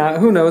 Maybe not.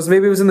 Who knows?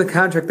 Maybe it was in the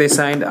contract they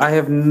signed. I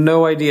have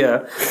no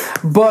idea.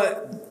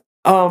 But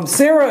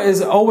Sarah is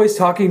always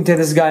talking to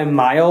this guy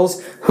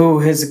Miles, who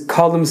has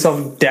called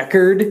himself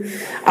Deckard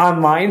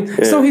online.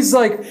 Yeah. So he's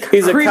a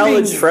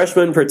college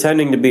freshman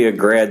pretending to be a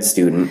grad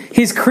student.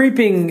 He's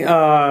creeping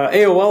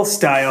AOL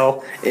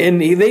style,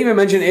 and they even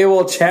mention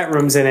AOL chat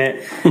rooms in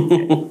it.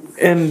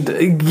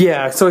 And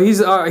yeah, so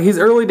he's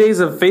early days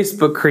of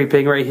Facebook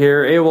creeping right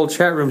here, AOL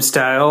chat room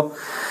style.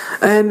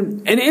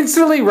 And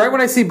instantly, right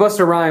when I see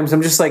Busta Rhymes,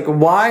 I'm just like,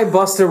 why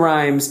Busta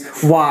Rhymes?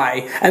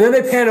 Why? And then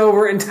they pan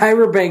over and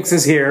Tyra Banks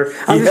is here.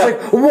 I'm just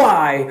like,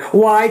 why?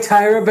 Why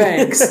Tyra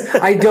Banks?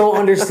 I don't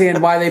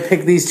understand why they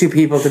picked these two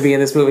people to be in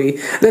this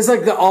movie. That's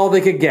like all they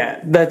could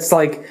get. That's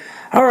like,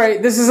 all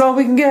right, this is all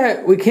we can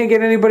get. We can't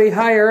get anybody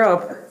higher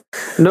up.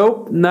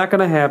 Nope, not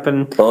gonna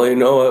happen. Well, you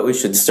know what? We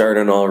should start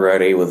in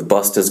already with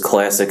Busta's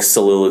classic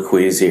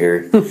soliloquies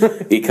here.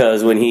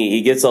 Because when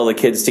he gets all the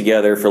kids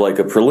together for like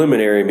a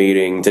preliminary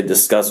meeting to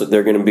discuss what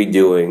they're going to be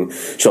doing,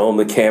 show them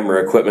the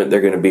camera equipment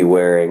they're going to be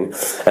wearing,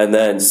 and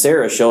then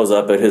Sarah shows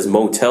up at his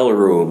motel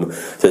room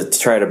to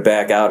try to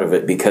back out of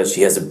it because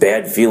she has a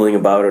bad feeling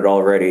about it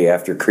already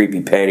after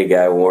creepy panty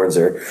guy warns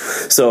her.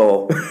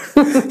 So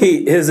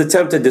his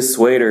attempt to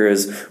dissuade her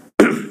is,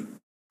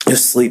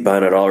 just sleep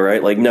on it, all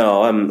right? Like,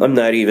 no, I'm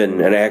not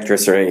even an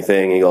actress or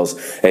anything. He goes,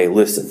 hey,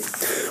 listen,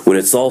 when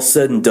it's all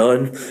said and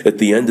done, at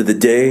the end of the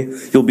day,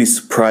 you'll be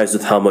surprised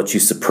with how much you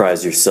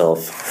surprise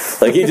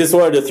yourself. Like, he just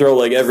wanted to throw,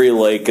 like, every,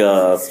 like,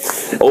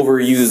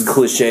 overused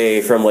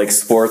cliche from, like,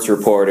 sports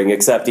reporting,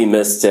 except he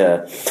missed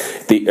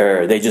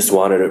they just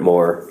wanted it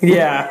more.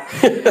 Yeah.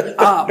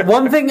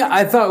 One thing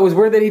I thought was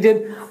weird that he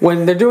did,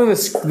 when they're doing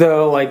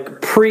the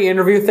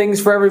pre-interview things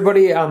for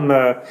everybody on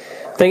the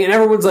thing, and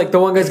everyone's like, the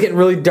one guy's getting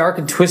really dark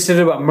and twisted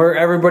about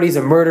everybody's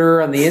a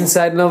murderer on the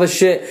inside and all this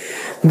shit.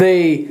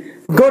 They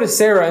go to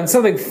Sarah and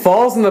something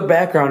falls in the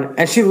background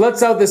and she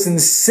lets out this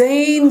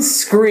insane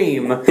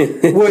scream,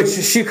 which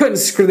she couldn't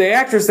scream. The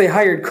actress they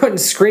hired couldn't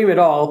scream at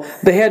all.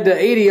 They had to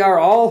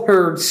ADR all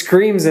her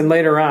screams in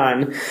later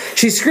on.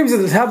 She screams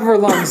at the top of her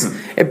lungs.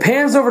 It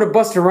pans over to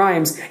Busta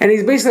Rhymes and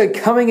he's basically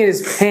coming in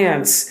his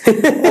pants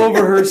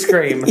over her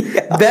scream.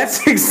 Yeah.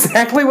 That's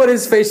exactly what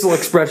his facial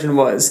expression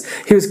was.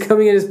 He was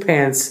coming in his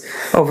pants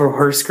over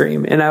her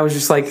scream. And I was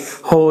just like,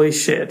 holy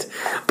shit.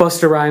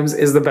 Busta Rhymes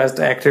is the best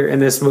actor in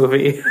this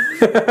movie.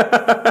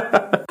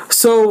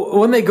 So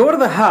when they go to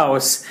the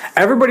house,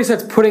 everybody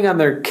starts putting on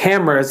their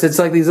cameras. It's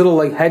like these little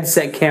like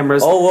headset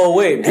cameras. Oh, well,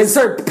 wait. And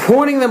start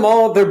pointing them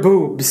all at their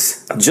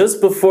boobs. Just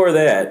before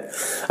that,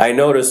 I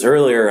noticed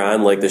earlier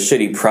on like the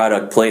shitty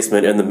product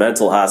placement in the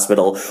mental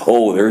hospital.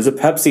 Oh, there's a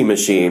Pepsi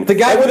machine. The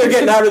guy when they're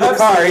getting out of the Pepsi,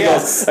 car, he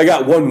goes, I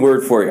got one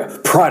word for you.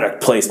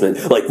 Product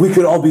placement. Like, we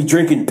could all be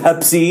drinking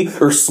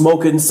Pepsi or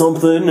smoking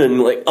something,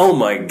 and like, oh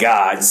my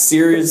God,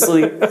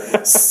 seriously?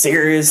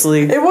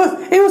 Seriously? It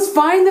was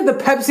fine that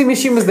the Pepsi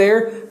machine was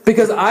there,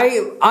 because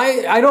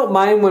I don't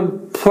mind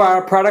when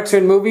products are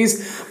in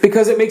movies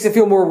because it makes it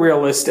feel more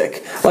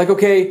realistic. Like,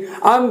 okay,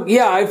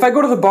 if I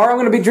go to the bar, I'm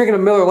going to be drinking a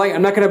Miller Lite.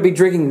 I'm not going to be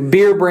drinking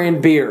beer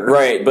brand beer.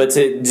 Right, but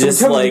to just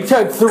call it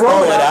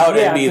out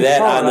and be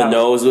that on the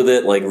nose with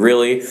it, like,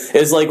 really?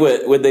 It's like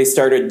when they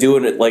started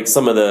doing it, like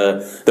some of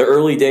the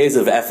early days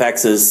of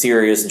FX's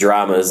serious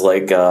dramas.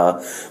 Like,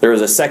 there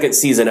was a second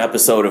season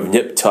episode of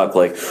Nip Tuck,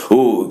 like,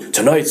 ooh,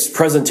 tonight's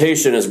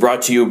presentation is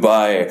brought to you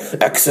by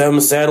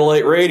XM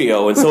Satellite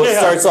Radio. And so it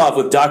starts off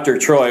with Dr.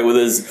 Troy with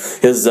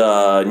his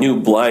new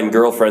blind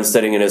girlfriend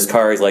sitting in his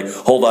car. He's like,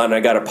 hold on, I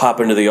gotta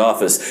pop into the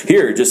office.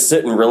 Here, just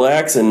sit and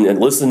relax and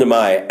listen to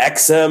my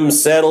XM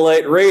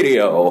Satellite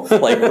Radio.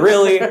 Like,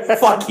 really?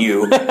 Fuck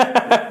you.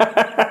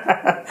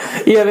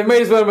 Yeah, they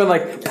might as well have been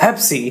like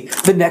Pepsi,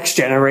 the next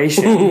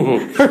generation,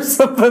 or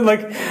something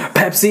like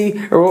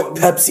Pepsi or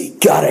Pepsi,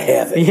 gotta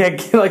have it.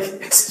 yeah, like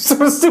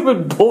some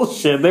stupid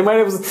bullshit. They might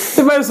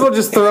as well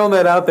just thrown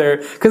that out there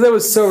because that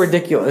was so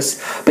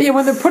ridiculous. But yeah,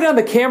 when they're putting on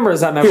the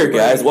cameras on Here, everybody,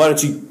 guys, why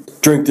don't you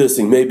drink this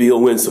and maybe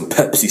you'll win some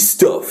Pepsi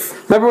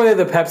stuff. remember when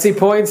they had the Pepsi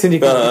points and you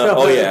could?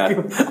 Oh, yeah.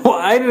 Well,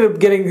 I ended up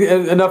getting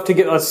enough to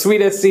get a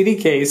sweet ass CD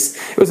case.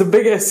 It was a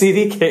big ass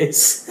CD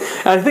case.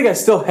 I think I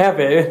still have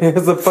it. It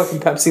has the fucking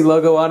Pepsi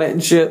logo on it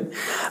and shit.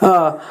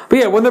 But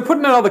yeah, when they're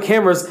putting on all the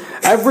cameras,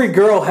 every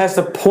girl has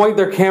to point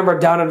their camera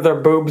down into their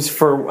boobs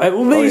for at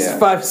least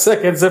 5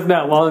 seconds, if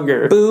not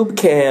longer. Boob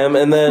cam,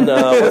 and then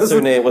what's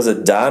her name? Was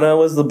it Donna?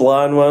 Was the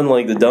blonde one,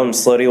 like the dumb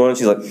slutty one?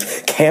 She's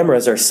like,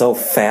 cameras are so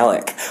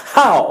phallic.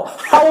 How?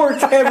 How are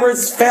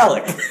cameras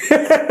phallic?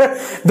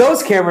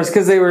 Those cameras,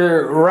 because they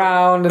were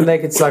round and they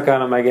could suck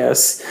on them, I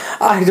guess.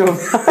 I don't.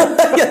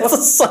 Yeah, to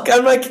suck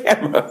on my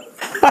camera.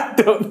 I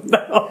don't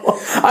know.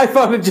 I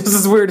found it just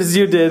as weird as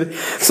you did.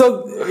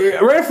 So,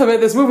 right off the bat,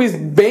 this movie's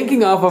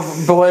banking off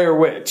of Blair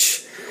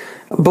Witch.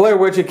 Blair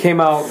Witch, it came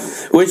out,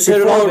 which had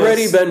before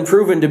already this. been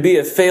proven to be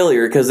a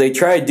failure because they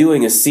tried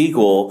doing a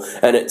sequel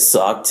and it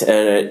sucked,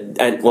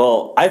 and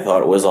well, I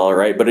thought it was all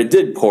right, but it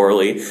did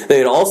poorly. They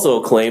had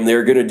also claimed they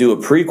were going to do a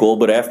prequel,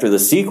 but after the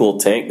sequel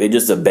tanked, they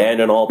just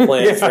abandoned all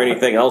plans for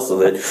anything else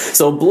with it.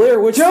 So Blair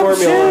Witch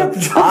formula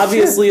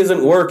obviously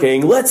isn't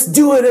working. Let's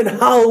do it in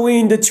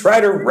Halloween to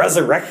try to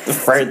resurrect the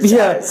franchise.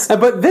 Yeah,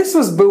 but this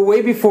was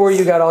way before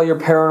you got all your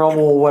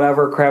paranormal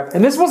whatever crap,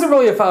 and this wasn't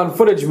really a found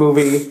footage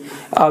movie.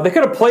 They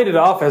could have played it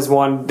off as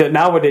one. That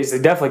nowadays they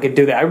definitely could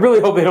do that. I really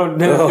hope they don't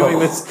end up doing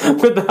this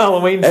with the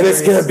Halloween and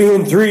series. It's going to be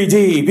in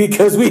 3D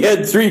because we had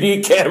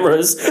 3D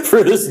cameras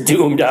for this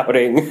doomed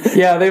outing.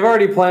 Yeah, they've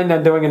already planned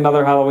on doing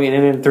another Halloween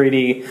in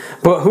 3D,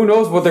 but who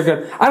knows what they're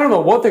going to... I don't know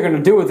what they're going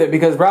to do with it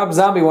because Rob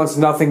Zombie wants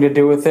nothing to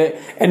do with it,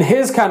 and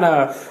his kind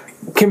of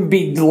can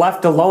be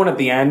left alone at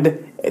the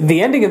end.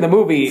 The ending of the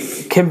movie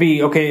can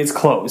be, okay, it's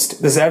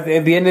closed.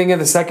 The ending of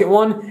the second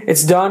one,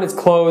 it's done, it's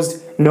closed,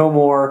 no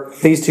more,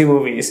 these two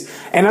movies.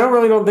 And I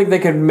don't think they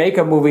could make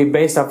a movie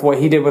based off what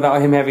he did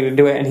without him having to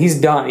do it, and he's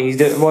done.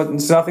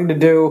 It's nothing to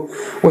do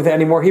with it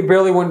anymore. He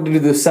barely wanted to do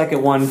the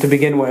second one to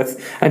begin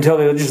with until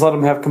they just let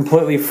him have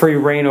completely free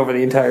reign over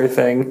the entire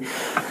thing.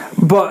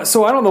 But,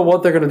 so I don't know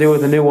what they're going to do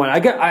with the new one. I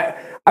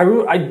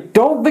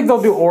don't think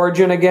they'll do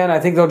Origin again. I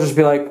think they'll just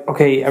be like,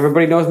 okay,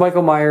 everybody knows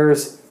Michael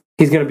Myers.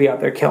 He's going to be out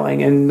there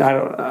killing, and I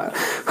don't.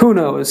 Who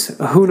knows?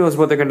 Who knows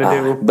what they're going to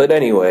do? But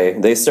anyway,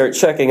 they start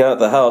checking out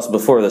the house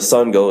before the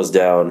sun goes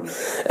down,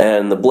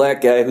 and the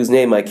black guy whose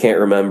name I can't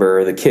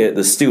remember,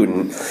 the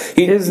student,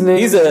 he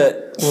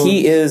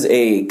is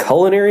a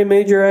culinary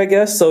major, I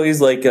guess. So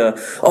he's like,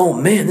 oh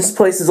man, this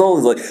place is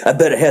always like, I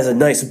bet it has a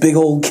nice big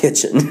old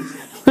kitchen.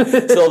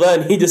 So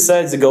then he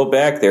decides to go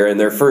back there, and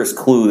their first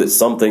clue that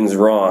something's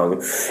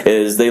wrong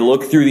is they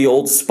look through the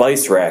old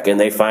spice rack and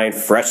they find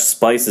fresh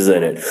spices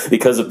in it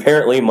because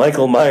apparently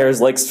Michael Myers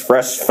likes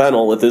fresh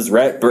fennel with his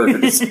rat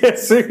burgers. Yeah,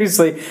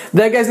 seriously.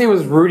 That guy's name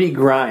was Rudy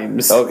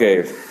Grimes.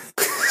 Okay.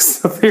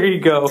 So there you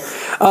go.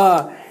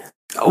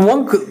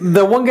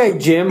 The one guy,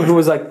 Jim, who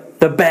was like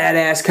the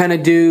badass kind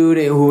of dude,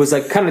 who was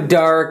like kind of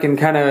dark and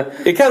kind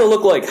of... It kind of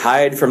looked like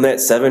Hyde from that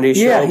 70s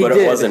show, but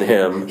it wasn't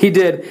him. He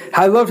did.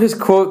 I loved his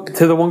quote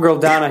to the one girl,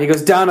 Donna. He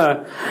goes,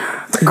 Donna,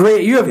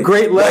 great, you have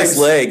great legs. Nice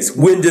legs.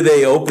 When do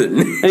they open?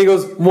 And he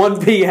goes, 1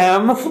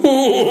 p.m. Then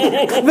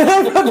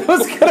I thought that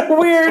was kind of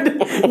weird.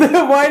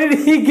 Why did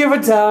he give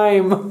a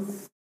time?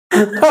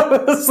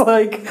 I was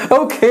like,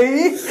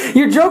 okay,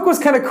 your joke was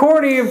kind of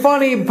corny and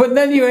funny, but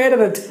then you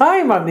added a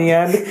time on the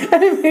end,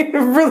 and it made it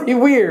really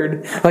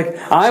weird. Like,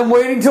 I'm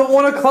waiting till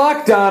 1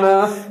 o'clock,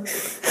 Donna.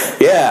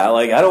 Yeah,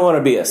 like, I don't want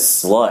to be a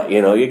slut,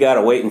 you know? You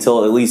gotta wait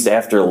until at least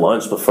after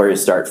lunch before you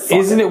start fucking.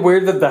 Isn't it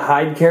weird that the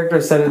Hyde character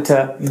said it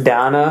to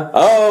Donna?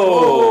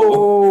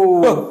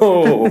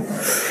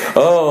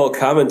 Oh,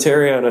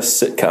 commentary on a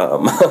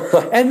sitcom.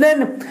 And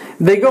then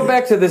they go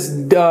back to this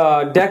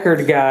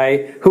Deckard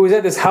guy who was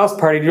at this house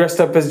party dressed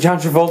up as John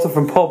Travolta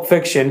from Pulp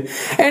Fiction.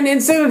 And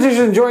instead of just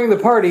enjoying the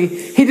party,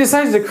 he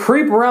decides to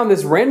creep around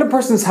this random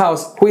person's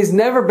house who he's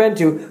never been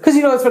to. Because,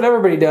 you know, that's what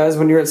everybody does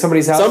when you're at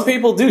somebody's house. Some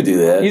people do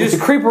that. You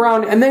just creep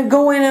around and then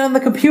go in on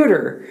the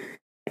computer.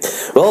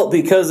 Well,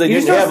 because they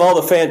didn't have all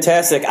the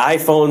fantastic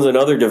iPhones and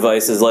other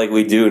devices like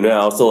we do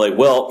now. So, like,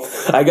 well,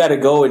 I got to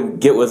go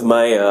and get with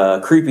my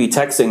creepy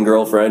Texan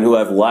girlfriend who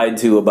I've lied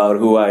to about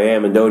who I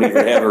am and don't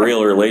even have a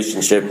real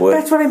relationship with.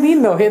 That's what I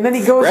mean, though. And then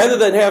he goes... Rather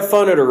than have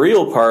fun at a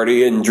real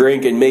party and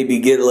drink and maybe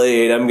get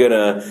laid, I'm going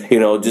to, you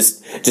know,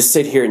 just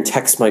sit here and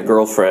text my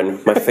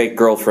girlfriend, my fake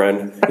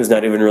girlfriend, who's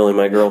not even really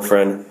my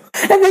girlfriend.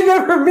 And they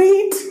never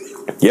meet!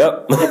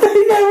 Yep. They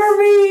never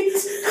meet.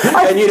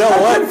 And you know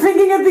what? I'm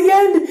thinking at the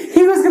end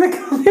he was going to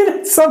come in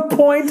at some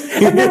point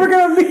and they were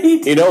going to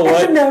meet. You know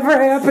what? And it never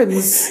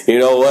happens. You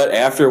know what?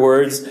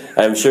 Afterwards,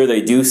 I'm sure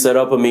they do set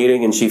up a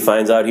meeting and she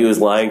finds out he was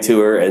lying to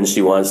her and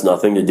she wants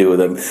nothing to do with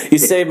him. You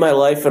saved my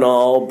life and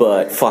all,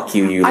 but fuck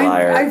you, you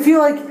liar. I feel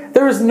like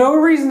there was no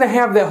reason to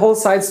have that whole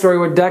side story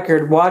with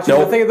Deckard watching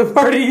the thing at the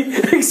party,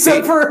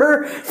 except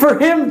for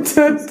him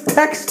to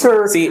text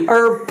her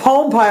or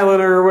Palm Pilot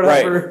her or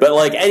whatever. Right, but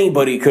like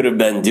anybody could have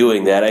been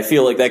doing that. I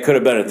feel like that could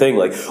have been a thing.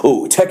 Like,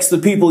 oh, text the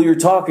people you're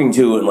talking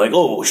to, and like,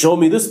 oh, show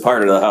me this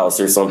part of the house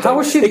or something. How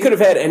was she? They could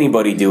have had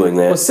anybody doing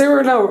that. Was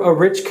Sarah now a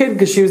rich kid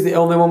because she was the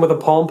only one with a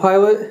Palm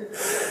Pilot?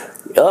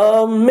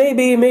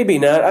 Maybe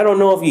not. I don't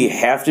know if you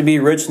have to be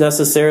rich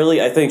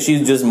necessarily. I think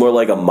she's just more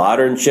like a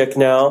modern chick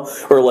now,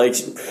 or like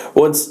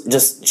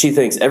she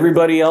thinks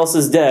everybody else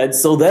is dead.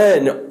 So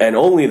then, and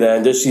only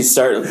then, does she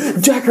start,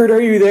 Deckard, are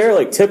you there?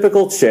 Like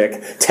typical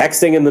chick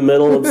texting in the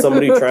middle of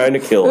somebody trying to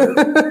kill her.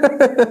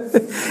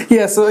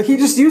 Yeah, so he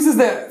just uses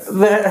that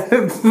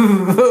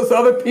those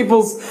other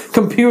people's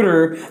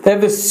computer. They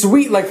have this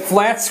sweet like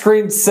flat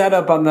screen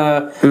setup on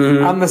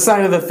the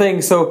side of the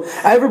thing, so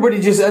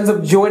everybody just ends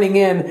up joining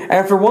in.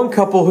 After one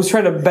couple who's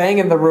trying to bang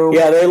in the room.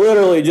 Yeah, they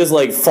literally just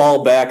like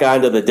fall back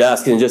onto the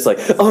desk and just like,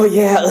 oh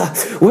yeah,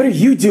 what are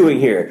you doing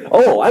here?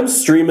 Oh, I'm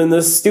streaming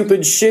this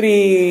stupid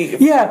shitty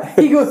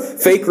he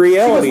goes fake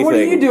reality thing. What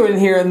are you doing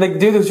here? And the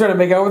dude who's trying to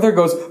make out with her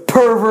goes,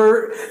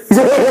 pervert. He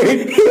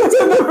was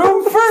in the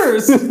room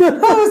first.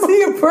 How is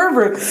he a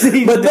pervert?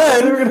 But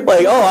then,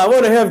 like, oh, I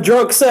want to have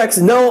drunk sex.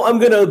 No, I'm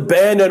going to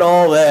abandon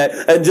all that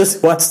and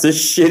just watch this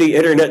shitty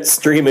internet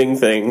streaming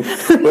thing.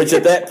 Which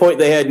at that point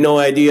they had no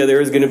idea there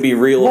was going to be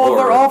real horror.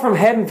 They're all from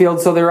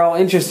Haddonfield, so they're all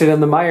interested in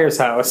the Myers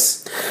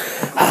house.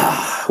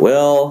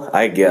 Well,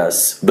 I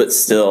guess. But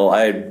still,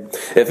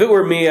 if it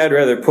were me, I'd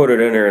rather put it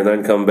in her and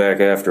then come back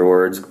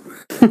afterwards.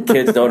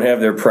 Kids don't have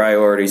their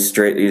priorities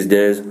straight these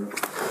days.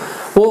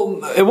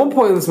 Well, at one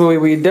point in this movie,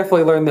 we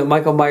definitely learned that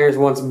Michael Myers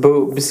wants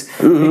boobs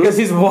because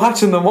he's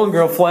watching the one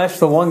girl flash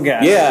the one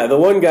guy. Yeah, the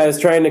one guy's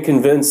trying to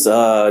convince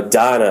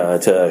Donna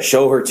to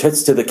show her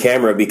tits to the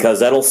camera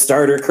because that'll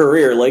start her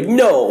career. Like,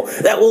 no,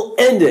 that will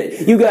end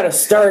it. You got to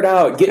start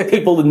out, get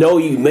people to know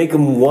you, make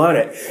them want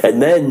it,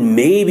 and then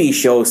maybe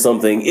show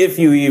something if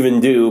you even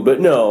do. But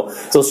no,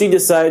 so she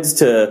decides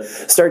to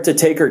start to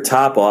take her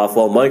top off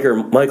while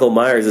Michael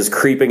Myers is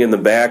creeping in the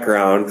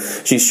background.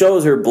 She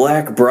shows her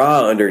black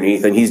bra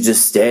underneath, and he's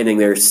just standing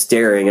there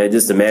staring. I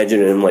just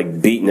imagine him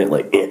like beating it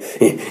like yeah,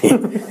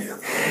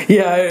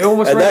 it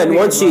almost. And then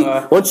once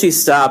she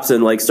stops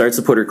and like starts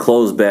to put her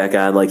clothes back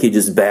on, like he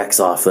just backs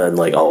off then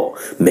like, oh,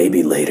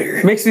 maybe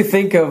later. Makes me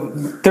think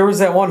of, there was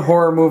that one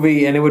horror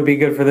movie, and it would be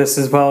good for this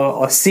as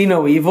well, See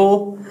No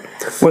Evil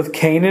with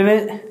Kane in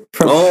it.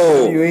 From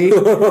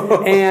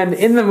WWE. And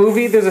in the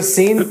movie, there's a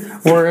scene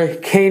where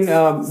Kane,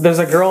 there's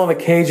a girl in a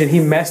cage and he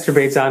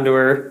masturbates onto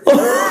her.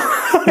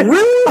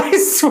 Really? I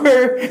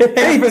swear.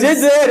 They did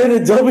that in a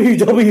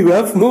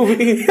WWF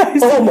movie?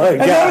 Oh my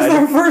god. And that was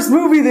their first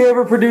movie they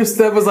ever produced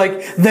that was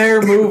like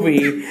their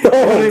movie.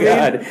 Oh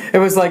god. It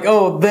was like,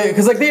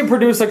 because like they had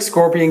produced like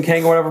Scorpion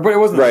King or whatever, but it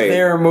wasn't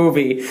their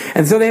movie.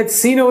 And so they had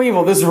See No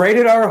Evil, this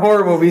rated R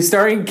horror movie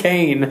starring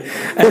Kane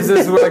as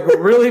this like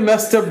really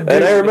messed up dude.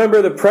 And I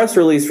remember the press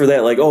release for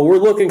that, like, oh, we're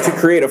looking to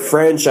create a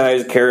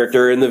franchise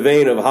character in the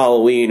vein of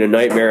Halloween and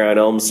Nightmare on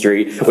Elm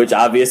Street, which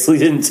obviously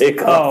didn't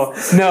take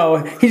off. Oh, no.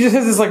 He just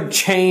has this like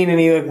chain and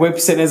he like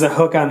whips it as a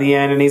hook on the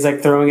end and he's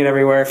like throwing it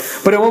everywhere.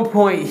 But at one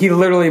point he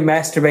literally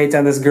masturbates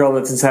on this girl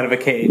that's inside of a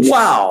cage.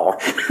 Wow.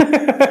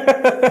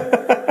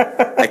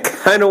 I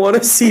kind of want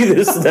to see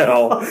this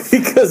now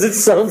because it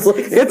sounds like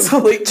it's a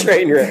complete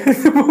train wreck.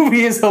 The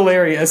movie is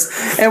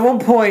hilarious. At one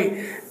point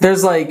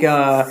there's like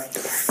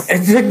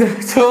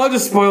so I'll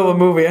just spoil the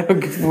movie.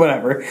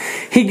 Whatever.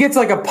 He gets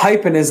like a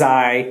pipe in his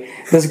eye.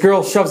 This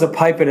girl shoves a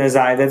pipe in his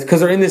eye. That's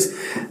because they're in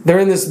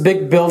this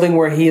big building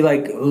where he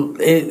like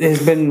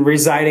has been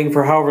residing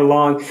for however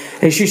long.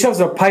 And she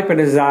shoves a pipe in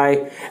his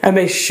eye, and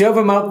they shove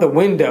him out the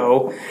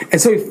window. And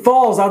so he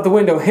falls out the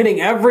window, hitting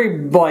every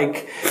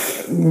like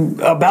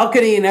a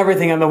balcony and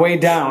everything on the way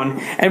down.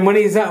 And when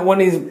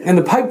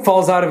the pipe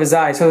falls out of his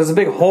eye, so there's a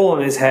big hole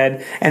in his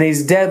head, and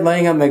he's dead,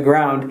 laying on the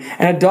ground.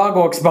 And a dog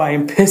walks by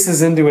and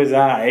pisses into his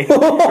eye,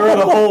 or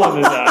the hole in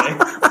his eye.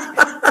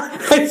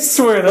 I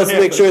swear. Let's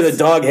make sure the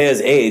dog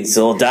has AIDS,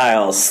 so he'll die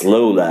all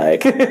slow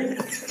like.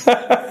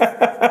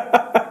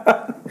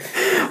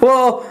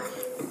 Well,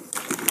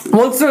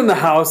 once they're in the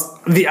house,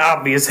 the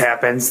obvious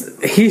happens.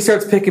 He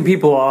starts picking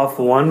people off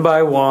one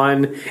by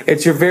one.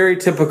 It's your very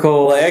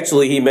typical... Well,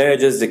 actually, he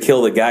manages to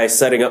kill the guy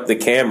setting up the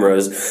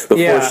cameras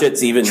before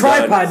shit's even done.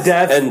 Tripod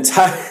death. And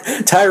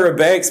Tyra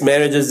Banks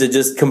manages to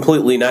just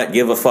completely not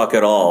give a fuck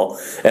at all,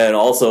 and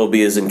also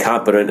be as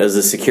incompetent as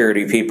the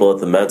security people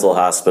at the mental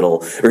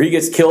hospital. Or he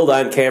gets killed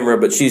on camera,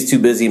 but she's too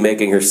busy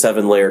making her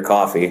 7-layer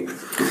coffee.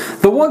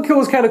 The one kill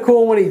was kind of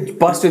cool when he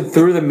busted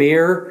through the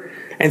mirror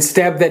and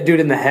stabbed that dude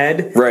in the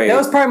head. Right. That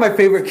was probably my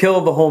favorite kill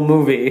of the whole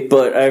movie.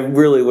 But I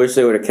really wish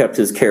they would have kept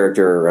his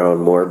character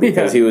around more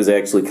because he was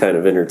actually kind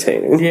of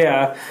entertaining.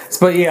 Yeah.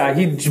 But yeah,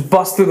 he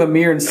busts through the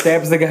mirror and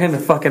stabs the guy in the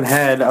fucking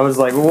head. I was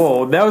like,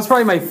 whoa. That was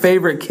probably my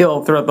favorite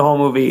kill throughout the whole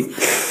movie.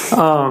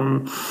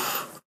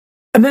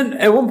 And then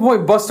at one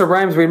point, Busta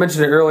Rhymes, we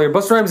mentioned it earlier,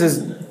 Busta Rhymes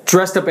is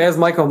dressed up as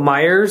Michael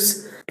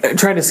Myers.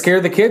 trying to scare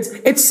the kids.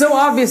 It's so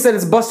obvious that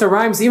it's Busta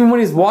Rhymes even when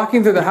he's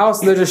walking through the house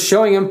and they're just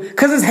showing him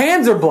because his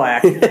hands are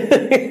black.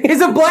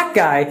 He's a black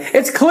guy.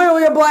 It's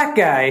clearly a black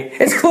guy.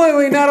 It's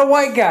clearly not a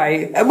white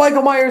guy. And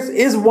Michael Myers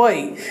is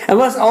white.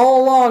 Unless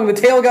all along the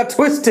tail got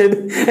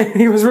twisted and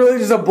he was really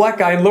just a black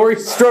guy and Laurie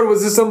Strode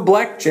was just some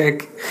black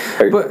chick.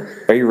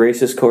 Are you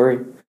racist,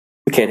 Corey?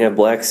 You can't have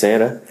black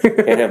Santa. You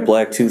can't have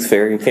black Tooth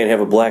Fairy. You can't have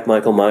a black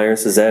Michael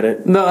Myers. Is that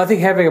it? No, I think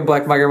having a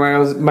black Michael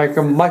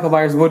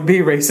Myers would be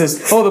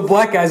racist. Oh, the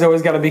black guy's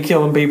always got to be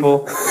killing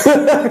people.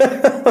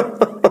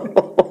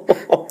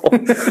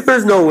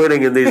 There's no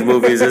winning in these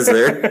movies, is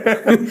there?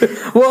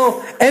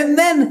 Well, and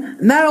then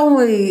not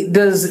only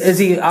is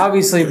he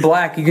obviously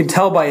black, you can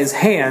tell by his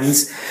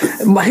hands,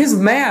 his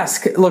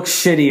mask looks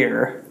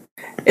shittier.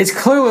 It's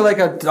clearly like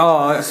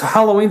a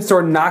Halloween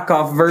store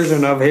knockoff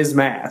version of his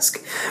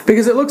mask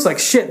because it looks like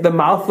shit. The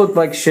mouth looked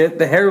like shit.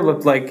 The hair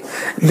looked like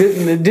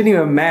it didn't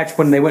even match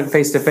when they went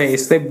face to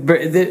face.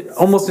 They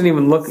almost didn't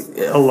even look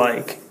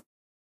alike.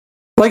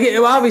 Like, it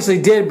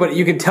obviously did, but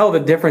you could tell the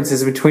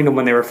differences between them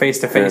when they were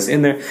face-to-face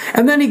in there.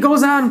 And then he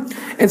goes on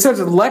and starts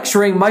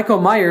lecturing Michael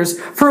Myers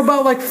for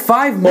about,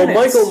 5 minutes.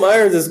 Well, Michael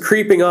Myers is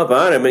creeping up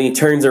on him, and he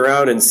turns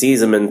around and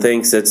sees him and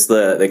thinks it's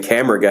the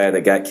camera guy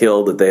that got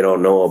killed that they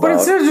don't know about. But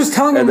instead of just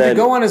telling him to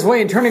go on his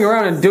way and turning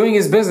around and doing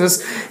his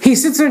business, he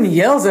sits there and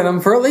yells at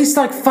him for at least,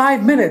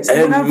 5 minutes.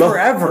 And not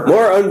forever.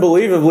 More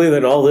unbelievably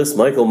than all this,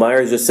 Michael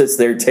Myers just sits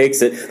there,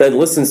 takes it, then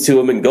listens to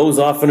him and goes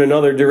off in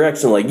another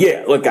direction like,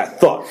 yeah, like I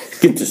thought.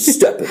 Get to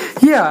stepping.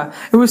 Yeah,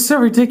 it was so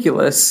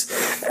ridiculous.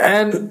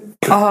 And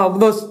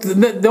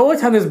the only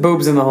time there's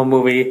boobs in the whole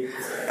movie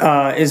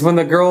is when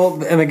the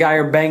girl and the guy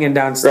are banging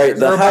downstairs. Right,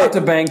 they're about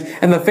to bang,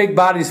 and the fake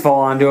bodies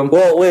fall onto him.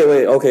 Well,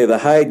 wait. Okay, the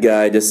Hyde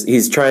guy,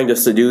 he's trying to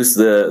seduce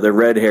the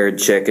red-haired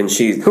chick, and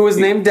who was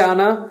named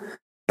Donna.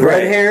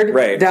 Red-haired,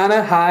 right.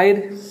 Donna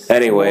Hyde.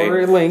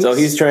 Anyway, so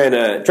he's trying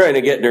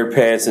to get in her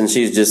pants, and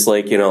she's just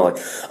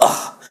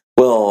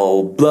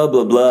well, blah,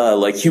 blah, blah,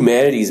 like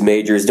humanities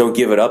majors don't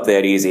give it up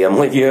that easy. I'm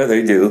like, yeah,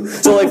 they do.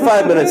 So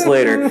 5 minutes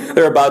later,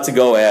 they're about to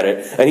go at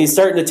it, and he's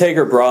starting to take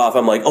her bra off.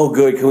 I'm like, oh,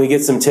 good, can we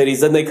get some titties?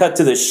 Then they cut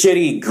to the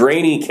shitty,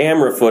 grainy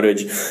camera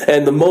footage,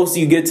 and the most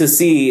you get to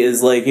see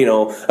is,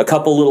 a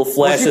couple little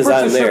flashes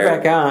on there.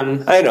 Back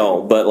on. I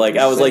know, but,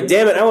 I was like,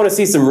 damn it, I want to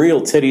see some real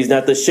titties,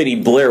 not the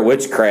shitty Blair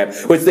Witch crap,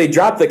 which they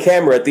dropped the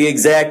camera at the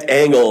exact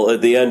angle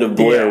at the end of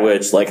Blair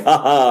Witch.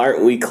 Haha,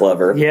 aren't we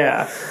clever?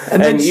 Yeah.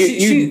 And then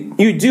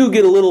you do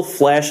get a little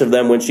flash of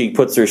them when she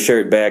puts her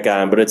shirt back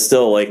on, but it's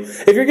still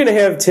if you're going to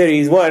have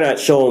titties, why not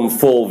show them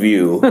full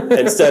view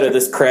instead of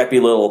this crappy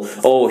little,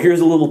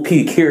 here's a little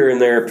peek here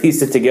and there,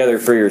 piece it together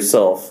for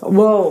yourself.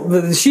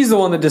 Well, she's the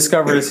one that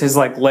discovers his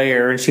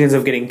lair, and she ends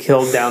up getting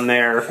killed down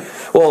there.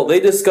 Well, they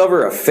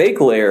discover a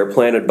fake lair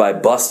planted by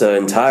Busta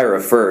and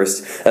Tyra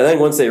first, and then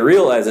once they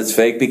realize it's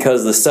fake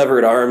because the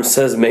severed arm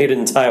says made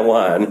in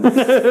Taiwan,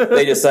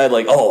 they decide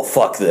oh,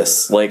 fuck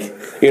this.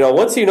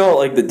 Once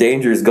the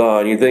danger's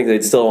gone, you think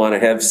they'd still want to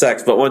have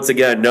sex, but once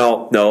again,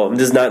 no, I'm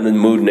just not in the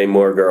mood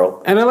anymore,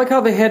 girl. And I like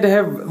how they had to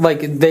have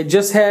they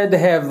just had to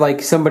have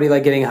somebody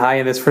getting high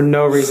in this for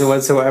no reason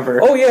whatsoever.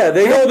 Oh yeah,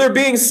 they know they're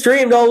being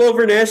streamed all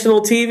over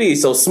national TV,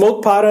 so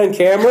smoke pot on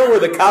camera where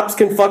the cops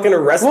can fucking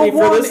arrest me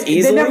for this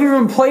easily. They never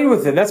even played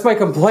with it. That's my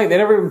complaint. They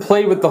never even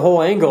played with the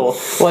whole angle.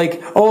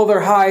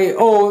 They're high.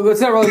 Oh,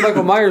 it's not really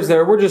Michael Myers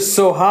there. We're just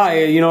so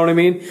high. You know what I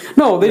mean?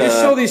 No, they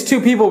just show these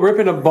two people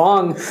ripping a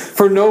bong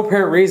for no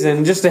apparent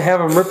reason, just to have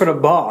them ripping a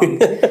bong.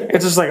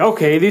 It's just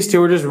okay, these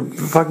two are just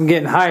fucking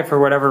getting high for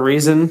whatever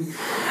reason.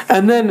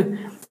 And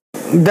then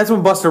that's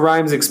when Busta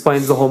Rhymes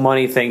explains the whole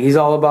money thing. He's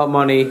all about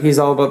money. He's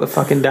all about the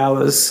fucking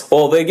dollars.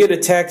 Well, they get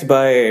attacked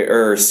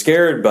or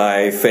scared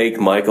by fake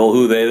Michael,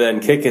 who they then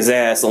kick his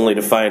ass only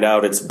to find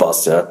out it's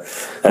Busta.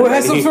 Who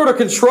has some sort of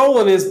control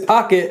in his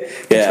pocket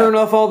to turn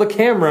off all the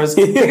cameras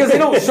because they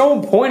don't show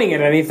him pointing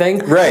at anything.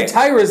 Right. And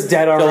Tyra's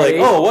dead already.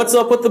 They're what's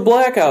up with the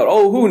blackout?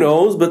 Oh, who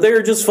knows? But they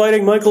were just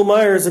fighting Michael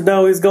Myers and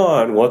now he's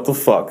gone. What the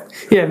fuck?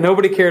 Yeah,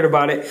 nobody cared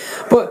about it.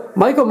 But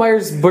Michael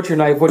Myers' butcher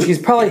knife, which he's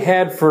probably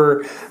had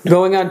for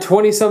going on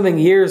 20-something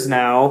years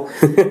now,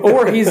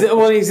 or he's at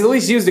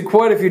least used it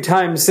quite a few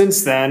times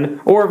since then,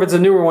 or if it's a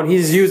newer one,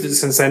 he's used it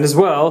since then as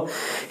well,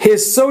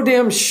 is so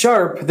damn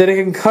sharp that it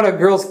can cut a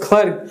girl's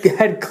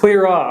head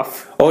clear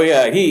off. Oh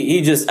yeah,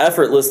 he just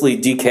effortlessly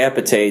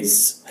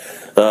decapitates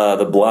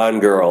the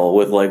blonde girl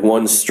with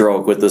one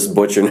stroke with this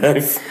butcher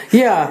knife.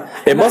 Yeah.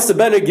 It must have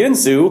been a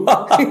Ginsu.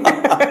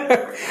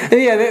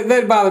 Yeah,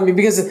 that bothered me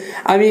because, in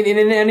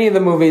any of the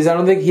movies, I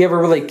don't think he ever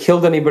really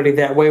killed anybody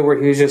that way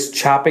where he was just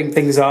chopping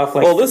things off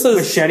this is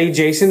machete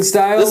Jason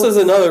style. This is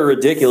another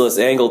ridiculous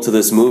angle to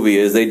this movie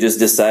is they just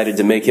decided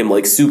to make him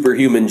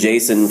superhuman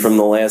Jason from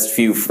the last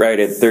few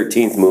Friday the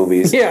 13th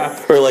movies. Yeah.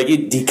 Where he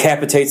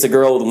decapitates a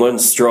girl with one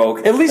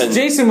stroke. At least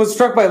Jason was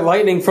struck by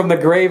lightning from the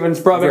grave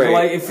and brought back to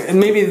life, and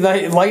maybe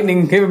the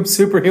lightning gave him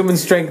superhuman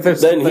strength or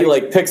something.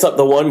 Then he picks up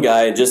the one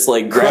guy and just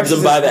grabs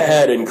him by the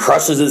head and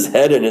crushes his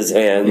head in his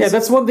hands. Yeah,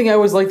 that's one thing I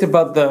always liked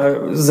about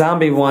the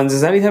zombie ones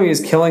is anytime he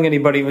was killing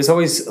anybody, it was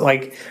always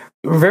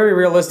very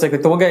realistic.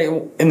 Like the one guy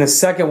in the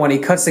second one, he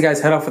cuts the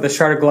guy's head off with a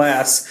shard of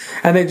glass,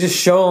 and they just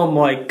show him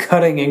like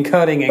cutting and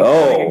cutting and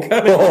cutting and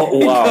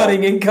cutting and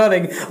cutting and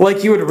cutting,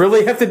 like you would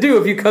really have to do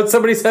if you cut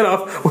somebody's head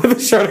off with a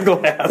shard of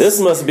glass. This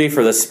must be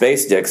for the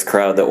Space Dicks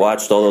crowd that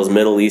watched all those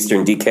Middle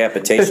Eastern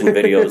decapitation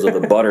videos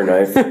with a butter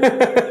knife.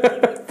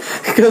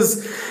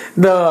 Because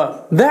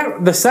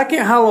the second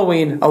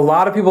Halloween, a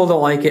lot of people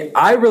don't like it.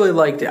 I really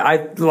liked it.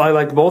 I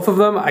liked both of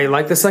them. I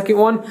like the second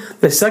one.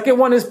 The second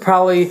one is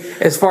probably,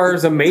 as far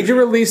as a major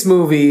release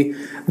movie,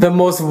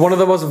 one of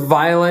the most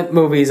violent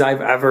movies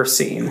I've ever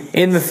seen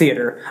in the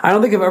theater. I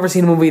don't think I've ever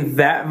seen a movie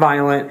that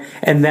violent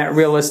and that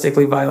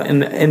realistically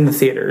violent in the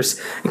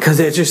theaters, because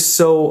it's just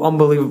so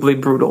unbelievably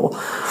brutal.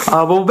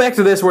 But back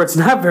to this, where it's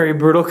not very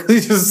brutal, because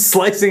he's just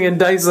slicing and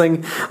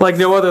dicing like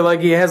no other.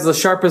 Like he has the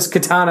sharpest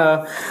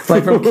katana,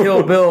 like from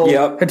Kill Bill,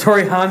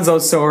 Hattori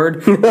Hanzo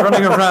sword,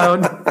 running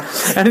around,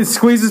 and it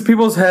squeezes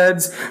people's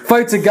heads,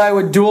 fights a guy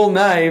with dual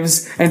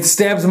knives, and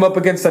stabs him up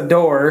against a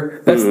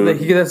door.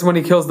 That's when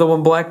he kills the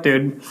one black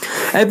dude.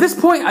 At this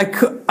point, I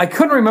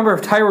couldn't remember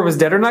if Tyra was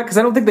dead or not, because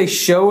I don't think they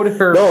showed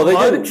her. No, they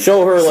didn't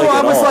show her. So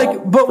I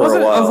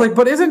was like,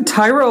 but isn't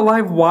Tyra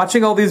alive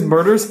watching all these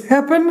murders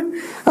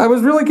happen? I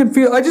was really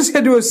confused. I just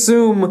had to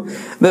assume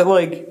that,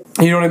 like,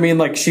 you know what I mean?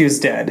 Like, she was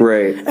dead.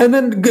 Right. And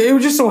then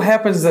it just so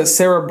happens that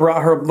Sarah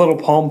brought her little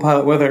Palm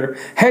Pilot with her.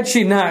 Had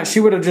she not, she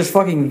would have just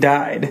fucking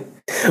died.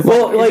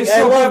 Well, like,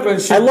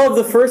 I love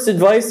the first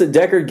advice that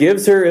Deckard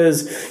gives her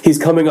is, he's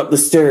coming up the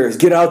stairs,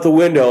 get out the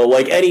window.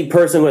 Like, any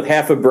person with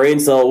half a brain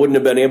cell wouldn't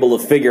have been able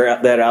to figure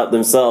that out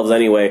themselves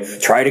anyway.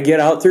 Try to get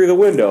out through the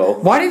window.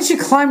 Why didn't she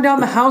climb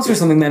down the house or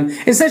something then?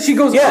 Instead she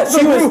goes up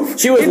the roof.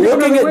 She was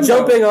looking at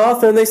jumping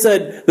off, and they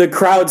said, the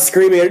crowd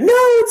screaming, no,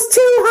 it's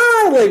too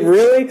high. Like,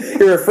 really?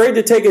 You're afraid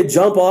to take a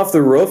jump off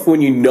the roof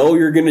when you know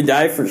you're going to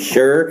die for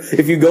sure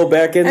if you go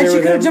back in there with him?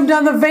 And she could have jumped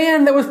down the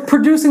van that was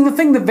producing the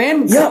thing. The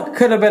van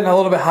could have been a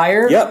little bit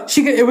higher. Yep.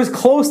 It was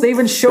close. They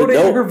even showed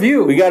it in her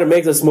view. We got to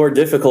make this more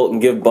difficult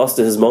and give Busta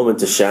his moment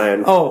to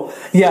shine. Oh,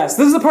 yes.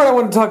 This is the part I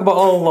wanted to talk about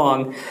all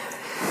along.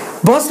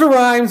 Busta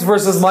Rhymes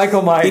versus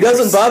Michael Myers. He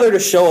doesn't bother to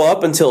show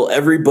up until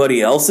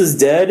everybody else is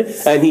dead,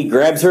 and he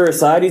grabs her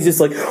aside. He's just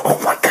like, oh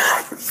my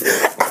God,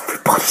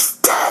 everybody's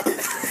dead.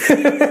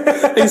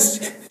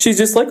 She's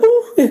just like,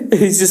 oh.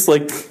 He's just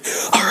like,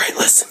 all right,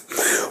 listen,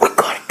 we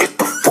gotta get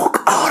the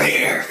fuck out of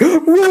here.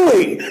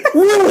 Really?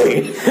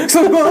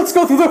 So let's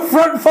go through the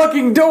front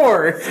fucking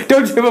door.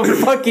 Don't you have a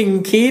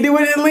fucking key to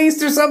it at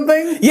least or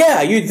something?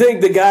 Yeah, you'd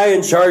think the guy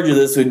in charge of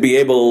this would be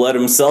able to let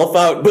himself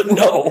out, but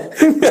no.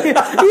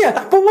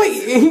 Yeah, but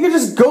wait, he could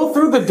just go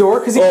through the door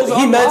because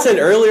he mentioned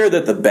earlier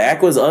that the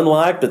back was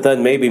unlocked, but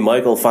then maybe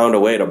Michael found a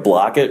way to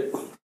block it.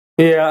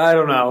 Yeah, I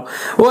don't know.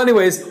 Well,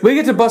 anyways, we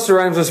get to Busta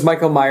Rhymes versus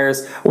Michael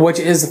Myers, which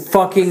is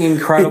fucking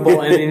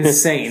incredible and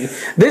insane.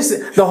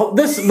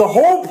 The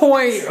whole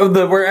point of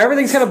where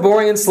everything's kind of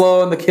boring and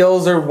slow and the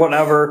kills or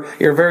whatever,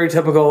 your very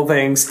typical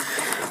things.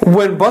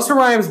 When Busta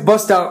Rhymes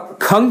busts out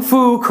kung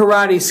fu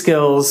karate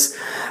skills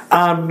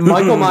on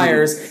Michael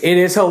Myers, it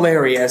is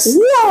hilarious.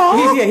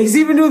 He's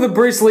even doing the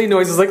Bruce Lee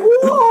noises like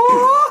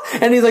whoa,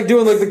 and he's like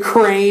doing like the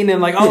crane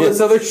and like all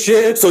this other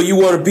shit. So you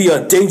want to be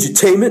on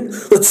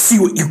Dangertainment? Let's see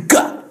what you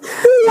got.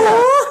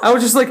 I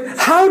was just like,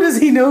 how does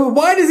he know?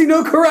 Why does he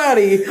know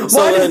karate?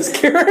 Why does his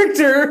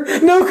character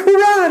know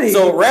karate?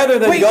 So rather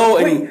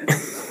than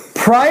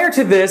prior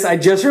to this, I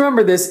just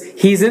remember this,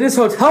 he's in his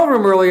hotel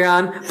room early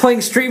on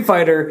playing Street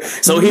Fighter.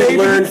 So he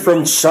learned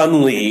from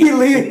Chun-Li.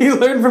 He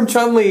learned from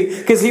Chun-Li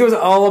because he was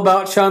all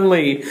about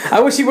Chun-Li. I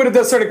wish he would have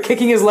just started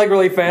kicking his leg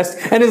really fast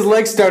and his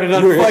leg started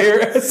on fire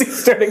as he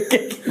started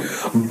kicking.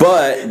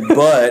 But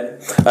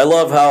I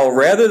love how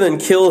rather than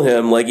kill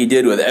him like he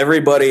did with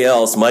everybody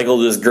else,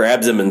 Michael just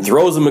grabs him and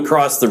throws him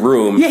across the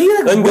room. Yeah, he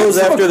then goes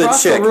after the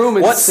chick. What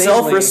insanely.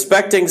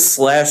 Self-respecting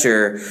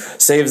slasher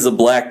saves the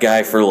black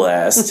guy for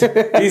last?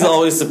 He's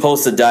always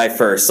supposed to die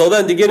first. So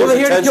then to get his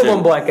attention... Well, he had to kill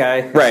one black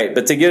guy. Right,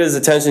 but to get his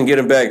attention, get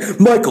him back.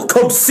 Michael,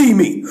 come see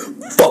me,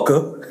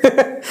 fucker.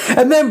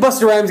 And then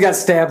Busta Rhymes got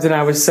stabbed, and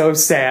I was so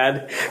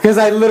sad because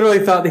I literally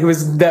thought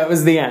that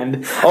was the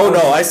end. Oh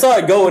no, I saw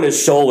it go in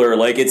his shoulder.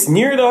 Like it's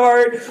near the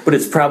heart, but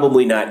it's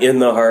probably not in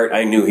the heart.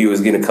 I knew he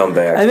was going to come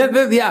back. And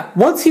then,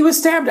 once he was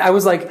stabbed, I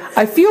was like,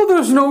 I feel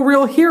there's no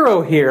real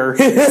hero here.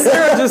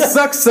 Sarah just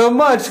sucks so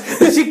much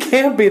that she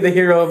can't be the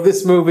hero of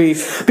this movie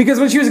because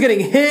when she was getting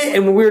hit,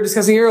 and when we were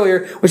discussing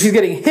earlier, when she's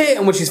getting hit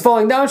and when she's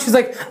falling down, she's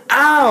like,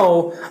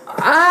 ow,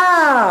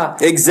 ah.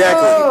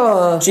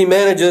 Exactly. She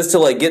manages to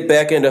like get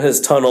back into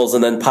his tunnels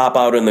and then pop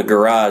out in the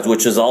garage,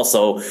 which is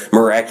also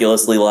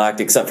miraculously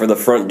locked except for the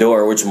front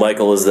door, which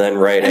Michael is then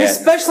right and at.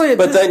 Especially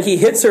but then he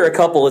hits her a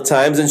couple of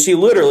times and she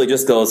literally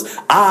just goes,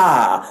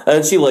 ah,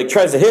 and she like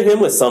tries to hit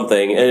him with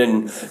something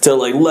and to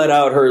like let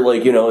out her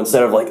like, you know,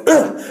 instead of like,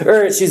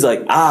 or she's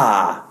like,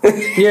 ah.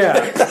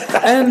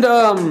 Yeah. And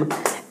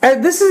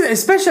And this is,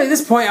 especially at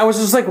this point, I was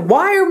just like,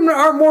 why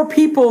are more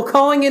people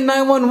calling in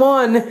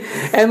 911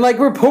 and like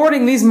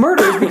reporting these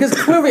murders? Because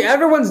clearly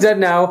everyone's dead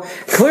now.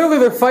 Clearly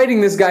they're fighting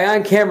this guy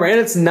on camera, and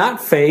it's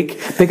not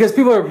fake because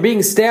people are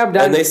being stabbed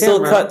on camera. And they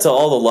still cut to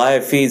all the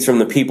live feeds from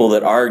the people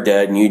that are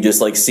dead, and you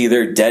just like see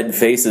their dead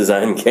faces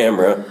on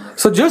camera.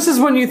 So just as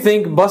when you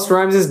think Busta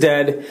Rhymes is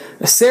dead,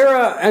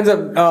 Sarah ends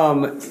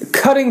up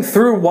cutting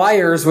through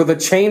wires with a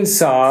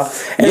chainsaw.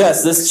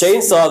 Yes, this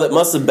chainsaw that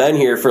must have been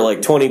here for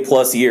like 20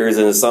 plus years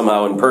and is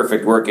somehow in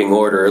perfect working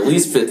order, at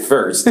least at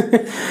first.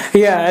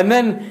 Yeah, and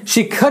then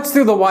she cuts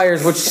through the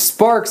wires, which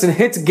sparks and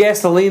hits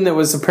gasoline that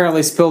was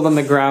apparently spilled on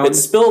the ground. It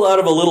spilled out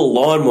of a little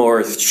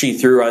lawnmower she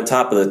threw on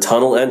top of the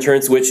tunnel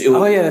entrance, which...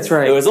 Oh, yeah, that's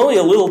right. It was only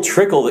a little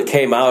trickle that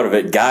came out of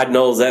it. God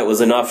knows that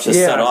was enough to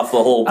set off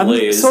the whole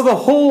blaze. So the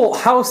whole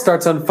house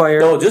starts on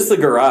fire. No, just the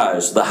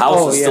garage. The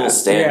house is still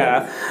standing.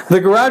 Yeah, the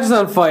garage is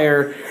on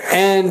fire,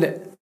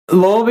 and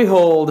lo and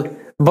behold,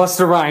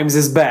 Busta Rhymes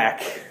is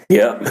back.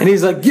 Yeah. And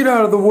he's like, get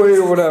out of the way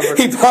or whatever.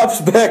 He pops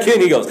back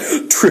in, he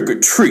goes, trick or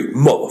treat,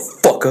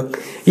 motherfucker.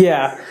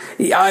 Yeah.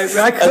 I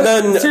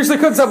seriously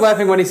couldn't stop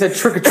laughing when he said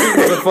trick or treat,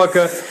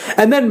 motherfucker.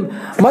 And then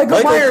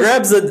Michael Myers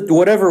grabs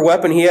whatever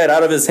weapon he had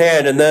out of his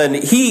hand, and then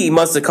he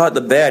must have caught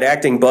the bad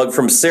acting bug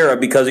from Sarah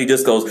because he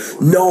just goes,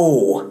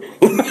 no.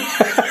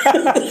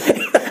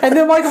 And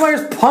then Michael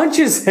Myers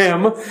punches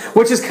him,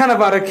 which is kind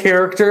of out of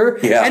character.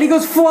 Yeah. And he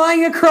goes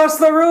flying across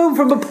the room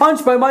from a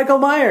punch by Michael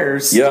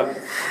Myers. Yep.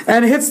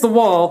 And hits the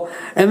wall.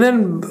 And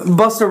then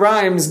Busta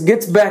Rhymes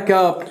gets back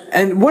up.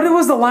 And what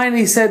was the line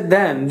he said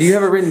then? Do you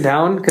have it written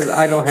down? Because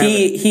I don't have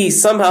it. He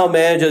somehow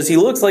manages, he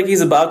looks like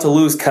he's about to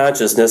lose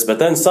consciousness, but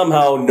then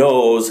somehow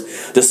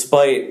knows,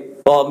 despite...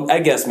 Well, I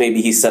guess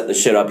maybe he set the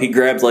shit up. He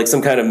grabs like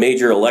some kind of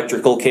major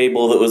electrical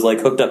cable that was like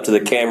hooked up to the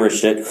camera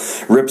shit,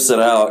 rips it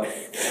out,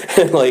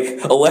 and like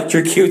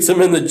electrocutes him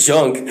in the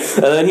junk. And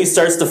then he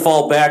starts to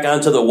fall back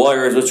onto the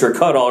wires, which were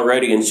cut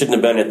already and shouldn't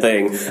have been a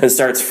thing, and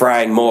starts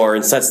frying more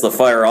and sets the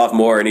fire off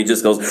more. And he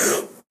just goes,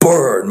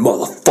 "Burn,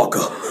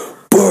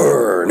 motherfucker,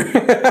 burn."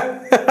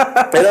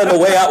 And on the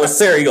way out with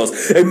Sarah, he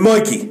goes, "Hey,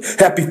 Mikey,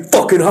 happy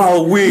fucking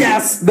Halloween."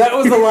 Yes, that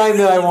was the line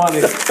that I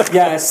wanted.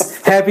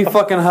 Yes, happy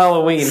fucking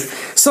Halloween.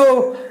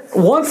 So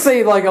once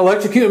they like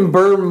electrocute and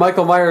burn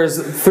Michael Myers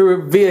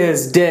through via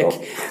his dick,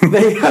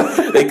 they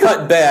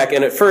cut back,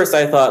 and at first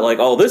I thought like,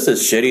 oh, this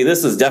is shitty.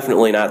 This is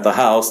definitely not the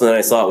house. And then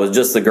I saw it was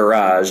just the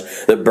garage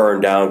that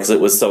burned down because it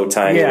was so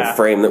tiny. The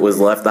frame that was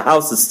left. The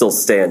house is still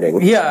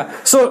standing. Yeah.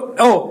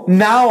 So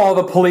now all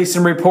the police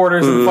and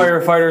reporters and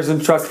firefighters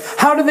and trucks.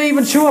 How did they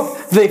even show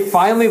up? They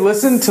finally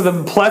listened to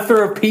the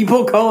plethora of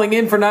people calling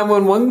in for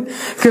 911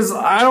 because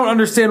I don't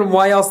understand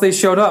why else they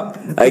showed up.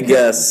 I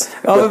guess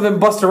other than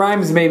Busta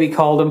Rhymes maybe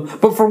called them.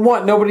 But for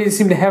what? Nobody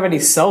seemed to have any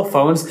cell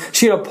phones.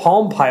 She had a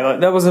Palm Pilot.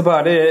 That was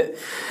about it.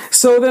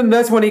 So then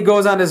that's when he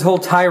goes on his whole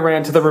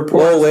tirade to the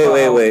reporters.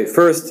 Whoa, wait.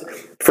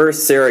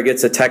 First, Sarah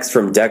gets a text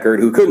from Deckard,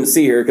 who couldn't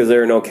see her because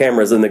there are no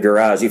cameras in the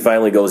garage. He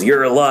finally goes,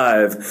 "You're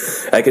alive.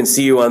 I can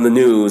see you on the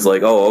news."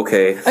 Like, oh,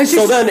 okay.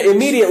 So then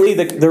immediately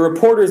the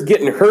reporters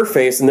get in her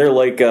face, and they're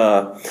like,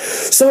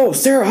 "So,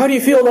 Sarah, how do you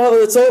feel now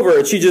that it's over?"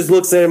 And she just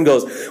looks at him and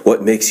goes,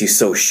 "What makes you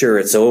so sure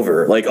it's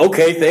over?" Like,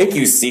 okay, thank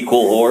you,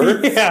 sequel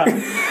whore. Yeah.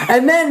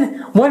 And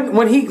then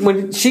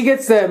when she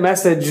gets that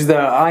message, the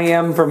I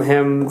am from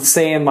him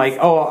saying like,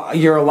 "Oh,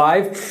 you're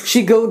alive,"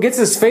 she gets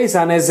his face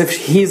on as if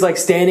he's like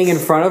standing in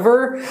front of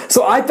her.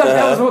 So I thought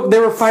that was what they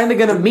were finally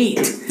going to meet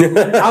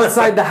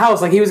outside the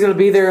house. Like he was going to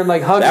be there and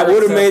like hug her. That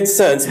would have made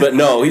sense, but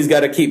no, he's got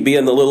to keep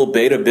being the little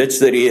beta bitch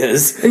that he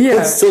is. Yeah.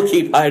 And still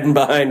keep hiding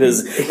behind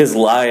his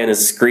lie and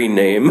his screen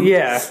name.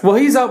 Yeah. Well,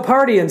 he's out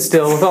partying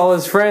still with all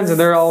his friends, and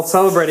they're all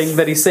celebrating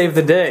that he saved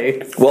the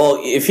day. Well,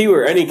 if he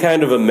were any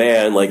kind of a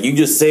man, like you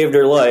just saved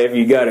her life,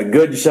 you got a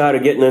good shot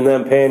of getting in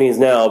them panties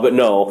now, but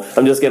no,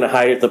 I'm just going to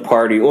hide at the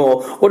party.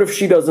 Well, what if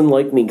she doesn't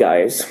like me,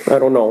 guys? I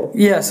don't know.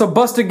 Yeah, so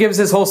Busta gives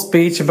his whole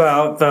speech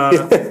about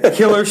the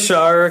killer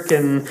shark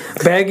and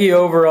baggy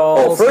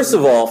overalls.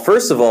 Oh,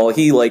 first of all,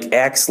 he like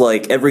acts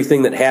like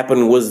everything that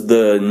happened was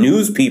the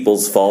news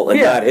people's fault and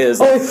not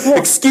his.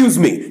 Excuse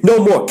me,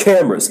 no more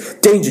cameras.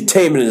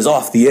 Dangertainment is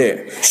off the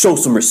air. Show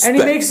some respect. And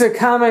he makes a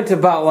comment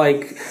about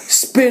like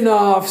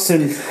spin-offs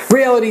and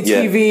reality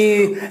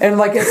TV and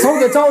like it's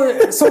all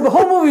so the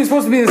whole movie is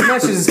supposed to be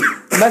this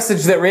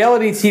message that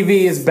reality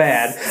TV is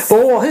bad.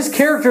 But his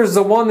character is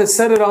the one that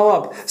set it all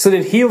up. So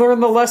did he learn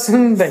the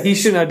lesson that he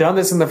shouldn't have done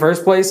this in the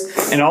first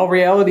place and all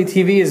reality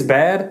TV is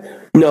bad?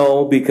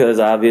 No, because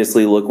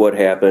obviously look what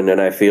happened,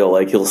 and I feel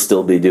like he'll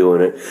still be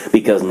doing it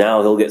because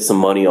now he'll get some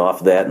money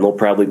off that, and they'll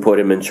probably put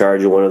him in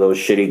charge of one of those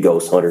shitty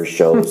Ghost Hunters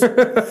shows.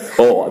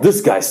 Oh,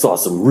 this guy saw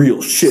some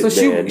real shit,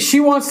 man. She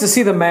wants to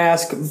see the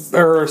mask,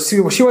 or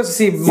she wants to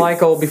see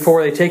Michael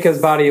before they take his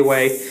body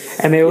away,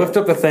 and they lift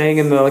up the thing,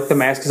 and the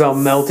mask is all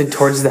melted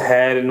towards the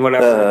head and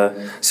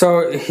whatever.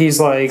 So he's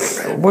like,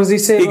 what does he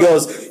say? He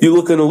goes, "You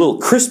looking a little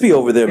crispy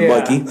over there,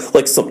 Mikey,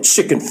 like some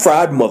chicken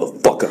fried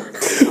motherfucker."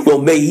 welcome.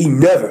 Well, may he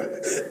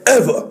never,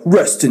 ever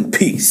rest in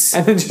peace.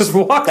 And then just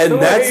walked And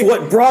away. that's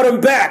what brought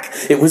him back.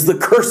 It was the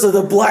curse of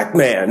the black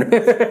man.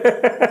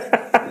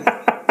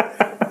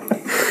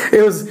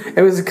 It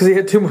was because he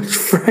had too much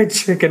fried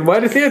chicken. Why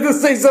did he have to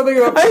say something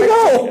about I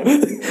know.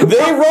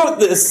 They wrote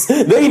this.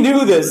 They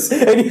knew this.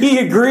 And he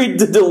agreed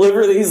to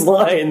deliver these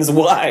lines.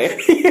 Why?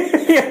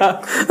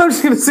 Yeah, I'm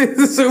just gonna say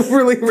this is a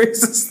really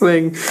racist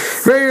thing.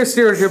 Very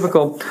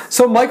stereotypical.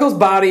 So Michael's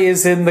body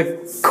is in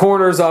the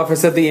coroner's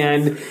office at the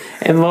end,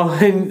 and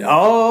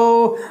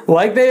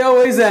like they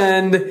always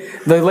end,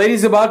 the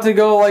lady's about to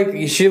go, like,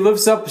 she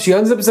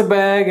unzips a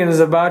bag and is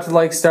about to,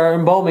 like, start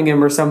embalming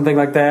him or something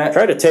like that.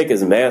 Try to take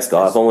his mask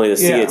off, only to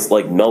see it's,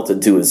 like,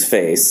 melted to his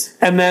face.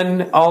 And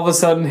then, all of a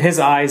sudden, his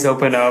eyes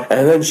open up.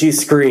 And then she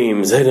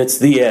screams, and it's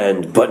the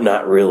end, but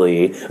not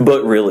really.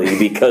 But really,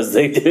 because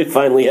they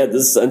finally had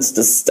the sense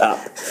to stop.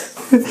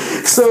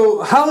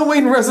 So,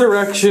 Halloween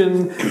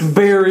Resurrection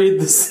buried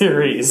the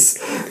series.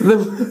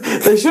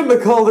 They shouldn't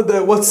have called it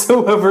that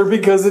whatsoever,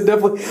 because it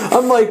definitely,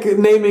 unlike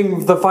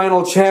naming the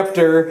final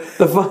chapter,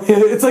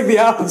 it's like the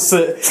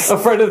opposite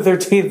of Friday the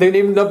 13th. They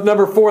named up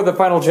number 4 the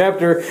final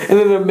chapter, and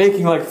then they're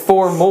making like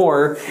 4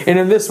 more. And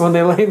in this one,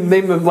 they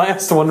named the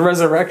last one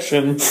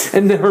Resurrection,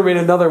 and never made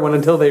another one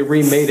until they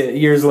remade it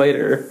years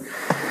later.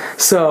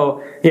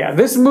 So, yeah,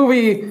 this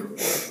movie,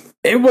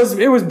 it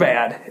was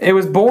bad. It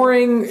was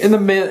boring in the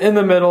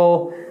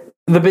middle.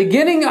 The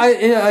beginning,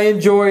 I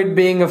enjoyed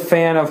being a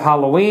fan of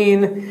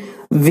Halloween.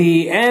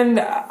 The end,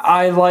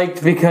 I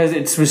liked because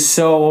it was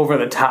so over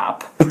the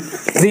top.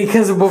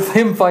 Because of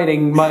him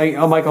fighting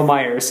Michael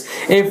Myers.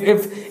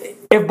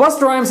 If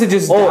Busta Rhymes had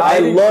just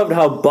died... I loved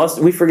how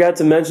we forgot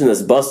to mention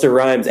this, Busta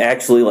Rhymes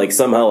actually, like,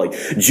 somehow, like,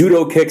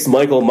 judo kicks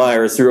Michael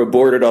Myers through a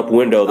boarded up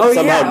window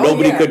that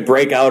nobody could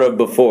break out of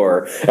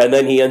before, and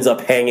then he ends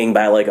up hanging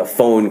by, like, a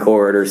phone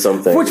cord or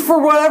something. Which,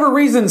 for whatever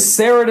reason,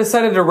 Sarah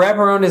decided to wrap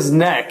around his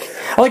neck.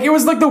 Like, it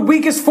was like the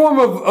weakest form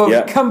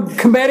of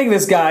combating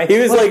this guy. He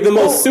was like the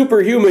most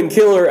superhuman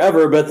killer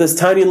ever, but this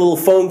tiny little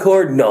phone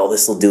cord, no,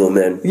 this will do him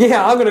in.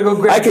 Yeah, I'm gonna go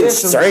grab I can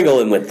this. strangle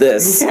him with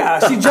this.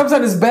 Yeah, she jumps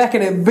on his back,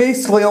 and it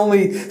basically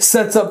only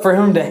sets up for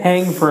him to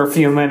hang for a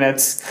few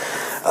minutes.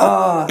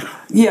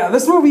 Yeah,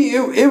 this movie,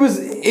 it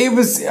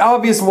was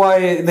obvious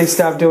why they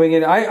stopped doing it.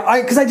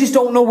 Because I just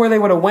don't know where they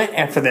would have went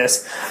after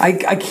this. I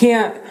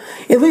can't.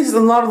 At least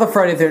in a lot of the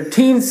Friday the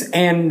 13th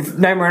and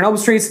Nightmare on Elm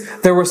Streets,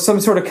 there was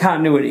some sort of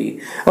continuity.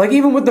 Like,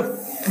 even with the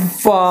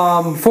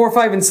 4,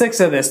 5, and 6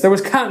 of this, there was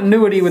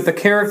continuity with the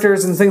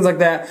characters and things like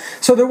that.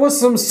 So there was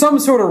some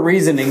sort of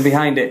reasoning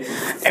behind it.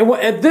 And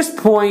at this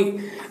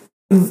point,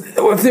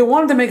 if they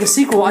wanted to make a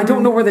sequel, I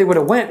don't know where they would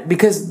have went,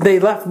 because they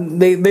left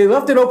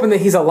it open that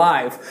he's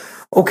alive.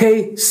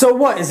 Okay, so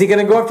what? Is he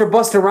going to go after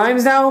Busta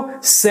Rhymes now?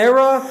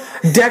 Sarah?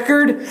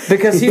 Deckard?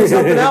 Because he was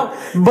helping out?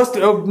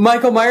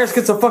 Michael Myers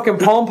gets a fucking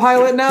Palm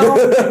Pilot now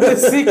in the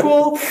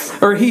sequel?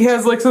 Or he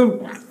has like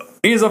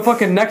he's a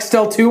fucking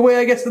Nextel two-way,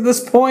 I guess, at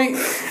this point.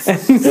 And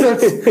he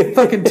starts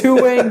fucking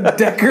two-waying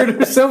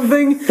Deckard or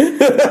something.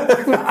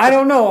 I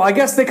don't know. I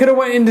guess they could have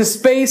went into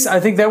space.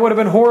 I think that would have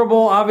been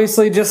horrible,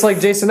 obviously, just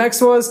like Jason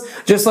X was,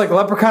 just like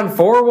Leprechaun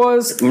 4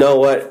 was. You know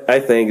what? I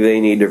think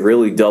they need to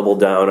really double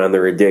down on the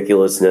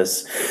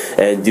ridiculousness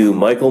and do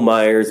Michael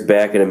Myers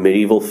back in a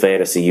medieval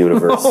fantasy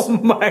universe. Oh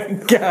my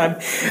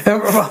god.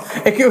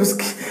 It was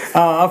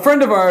a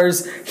friend of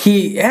ours,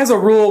 he has a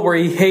rule where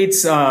he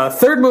hates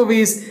third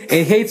movies, and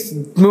he hates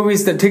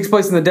movies that takes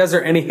place in the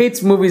desert, and he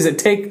hates movies that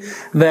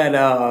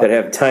that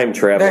have time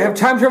travel. That have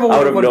time travel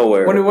out of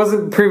nowhere when it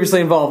wasn't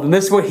previously involved. And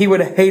this way, he would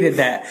have hated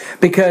that,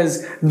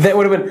 because that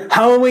would have been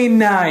Halloween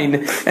 9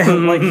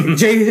 and like Michael.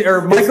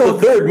 It's the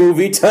third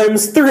movie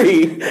times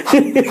 3.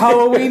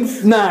 Halloween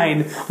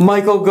 9.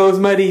 Michael goes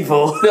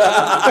medieval.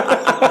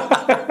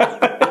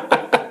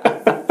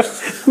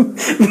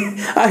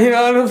 I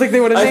don't think they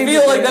would have. I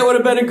feel like that would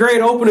have been a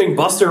great opening.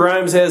 Busta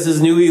Rhymes has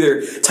his new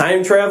either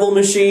time travel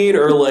machine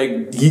or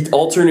like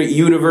alternate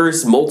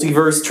universe,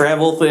 multiverse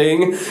travel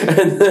thing,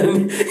 and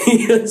then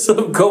he ends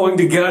up going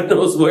to God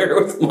knows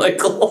where with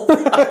Michael.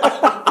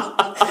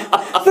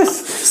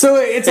 So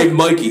it's hey,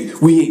 Mikey,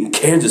 we ain't in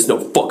Kansas no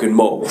fucking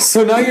more.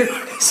 So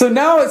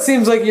now it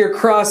seems like you're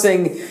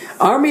crossing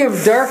Army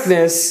of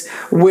Darkness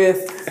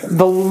with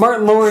the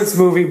Martin Lawrence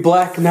movie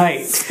Black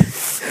Knight.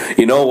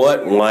 You know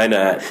what? Why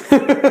not?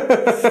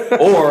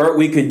 Or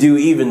we could do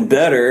even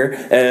better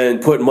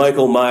and put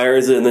Michael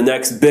Myers in the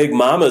next Big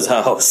Mama's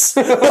house.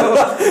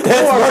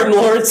 That's Martin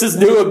Lawrence's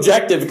new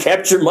objective,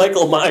 capture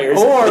Michael Myers.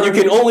 And you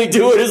can only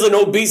do it as an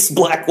obese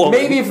black woman.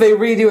 Maybe if they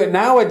redo it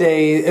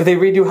nowadays, if they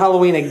redo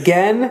Halloween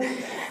again,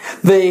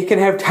 they can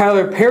have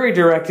Tyler Perry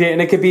direct it,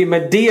 and it could be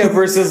Medea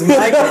versus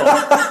Michael.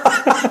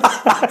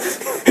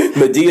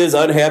 Medea's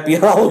Unhappy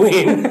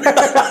Halloween.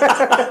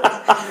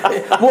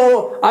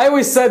 Well, I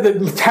always said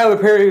that Tyler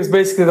Perry was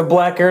basically the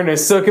Black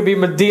Ernest, so it could be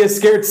Medea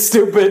Scared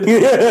Stupid.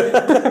 Because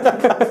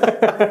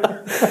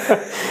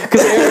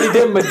they already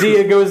did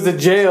Medea Goes to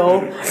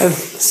Jail, and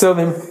so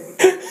then...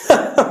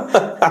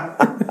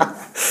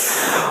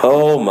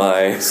 Oh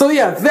my. So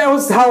yeah, that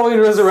was Halloween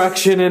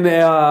Resurrection and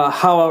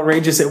how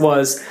outrageous it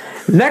was.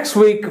 Next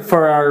week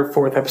for our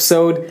 4th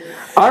episode,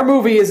 our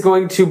movie is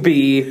going to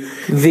be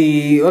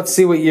let's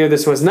see what year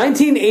this was,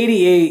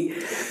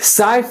 1988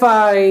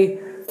 sci-fi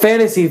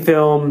fantasy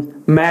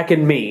film Mac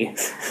and Me.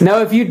 Now,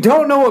 if you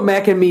don't know what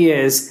Mac and Me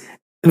is,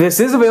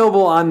 this is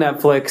available on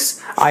Netflix.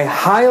 I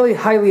highly,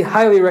 highly,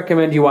 highly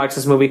recommend you watch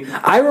this movie.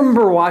 I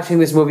remember watching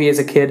this movie as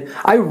a kid.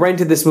 I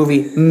rented this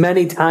movie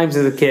many times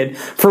as a kid.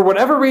 For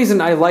whatever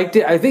reason, I liked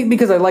it. I think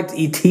because I liked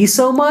E.T.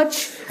 so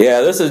much. Yeah,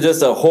 this is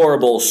just a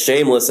horrible,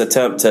 shameless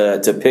attempt to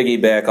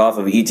piggyback off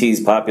of E.T.'s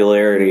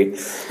popularity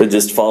that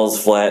just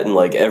falls flat in,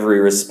 like,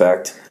 every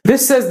respect.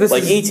 This says this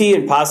like is... E.T.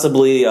 and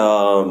possibly,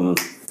 what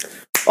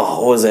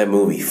was that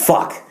movie?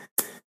 Fuck.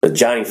 The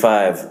Johnny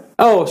Five.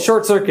 Oh,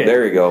 Short Circuit.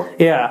 There you go.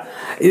 Yeah,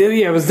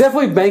 it was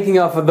definitely banking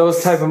off of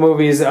those type of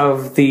movies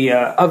of the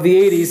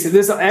 80s.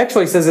 This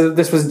actually says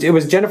that it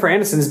was Jennifer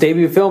Aniston's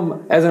debut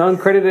film as an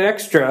uncredited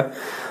extra.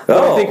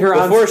 Oh, I think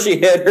before she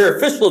had her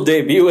official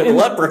debut in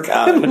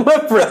Leprechaun.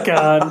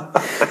 Leprechaun.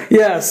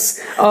 Yes.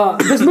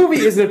 This movie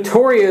is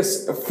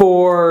notorious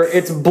for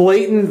its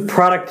blatant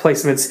product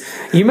placements.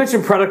 You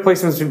mentioned product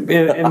placements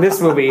in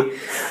this movie.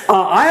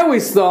 I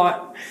always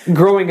thought,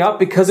 growing up,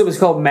 because it was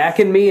called Mac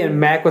and Me, and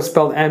Mac was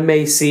spelled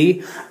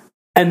M-A-C,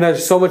 and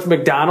there's so much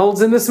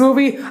McDonald's in this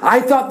movie,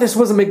 I thought this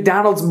was a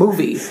McDonald's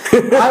movie.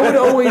 I would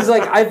always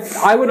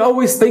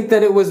think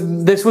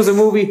that this was a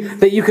movie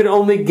that you could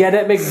only get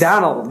at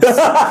McDonald's.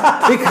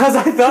 Because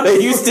I thought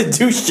they used to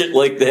do shit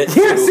like that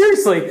too. Yeah,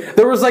 seriously.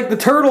 There was like the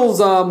turtles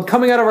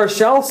coming out of our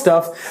shell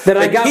stuff that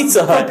I got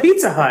from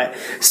Pizza Hut.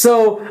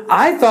 So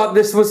I thought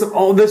this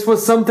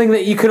was something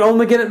that you could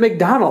only get at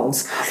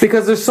McDonald's,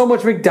 because there's so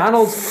much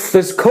McDonald's.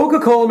 There's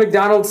Coca-Cola,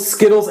 McDonald's,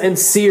 Skittles, and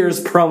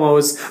Sears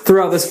promos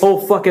throughout this whole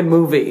fucking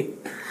movie.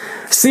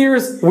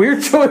 Sears,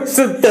 weird choice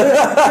to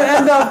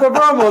end off the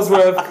promos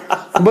with,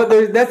 but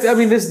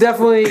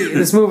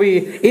this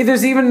movie.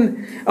 There's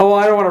even I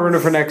don't want to ruin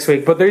it for next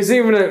week, but there's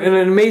even an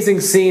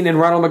amazing scene, and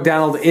Ronald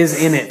McDonald is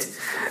in it.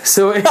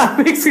 So it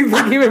makes me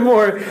think even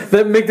more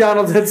that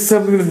McDonald's had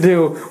something to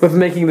do with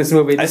making this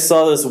movie. I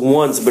saw this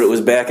once, but it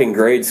was back in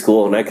grade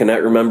school, and I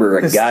cannot remember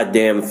a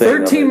goddamn thing.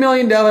 $13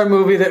 million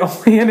movie that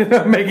only ended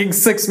up making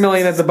 $6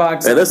 million at the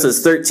box office. And this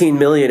is $13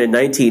 million in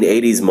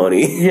 1980s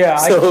money. Yeah,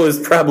 so it was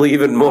probably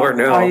even more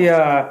now.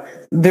 I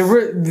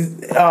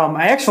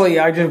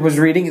just was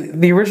reading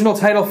the original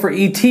title for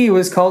E.T.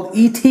 was called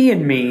E.T.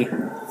 and Me.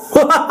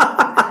 So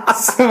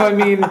I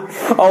mean,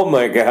 oh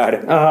my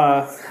god.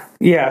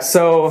 Yeah,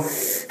 so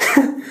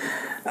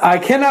I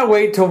cannot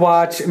wait to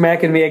watch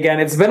Mac and Me again.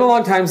 It's been a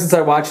long time since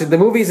I watched it. The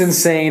movie's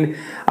insane.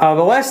 The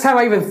last time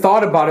I even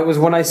thought about it was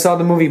when I saw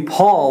the movie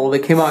Paul that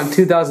came out in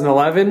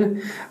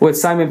 2011 with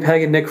Simon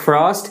Pegg and Nick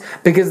Frost,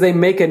 because they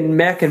make a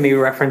Mac and Me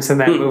reference in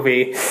that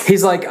movie.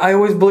 He's like, I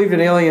always believed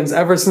in aliens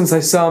ever since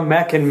I saw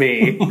Mac and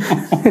Me.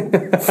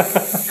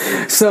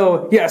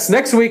 So, yes,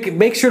 next week,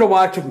 make sure to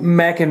watch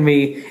Mac and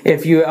Me.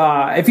 If you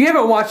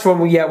haven't watched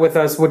one yet with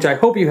us, which I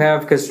hope you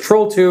have, because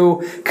Troll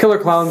 2, Killer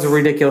Clowns are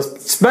ridiculous,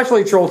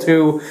 especially Troll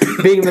 2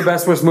 being the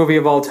best worst movie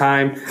of all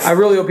time. I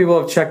really hope people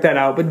have checked that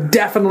out, but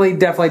definitely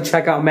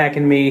check out Mac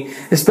and Me,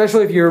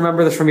 especially if you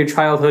remember this from your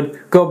childhood.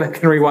 Go back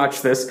and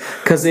rewatch this,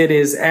 because it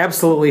is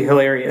absolutely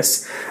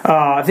hilarious.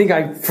 I think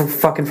I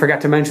fucking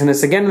forgot to mention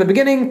this again in the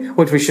beginning,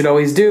 which we should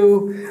always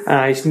do.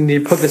 I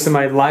need to put this in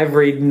my live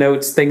read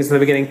notes things in the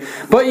beginning,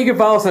 but you can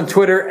follow us on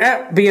Twitter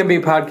at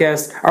BMB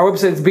Podcast. Our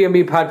website is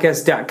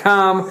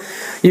bmbpodcast.com.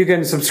 You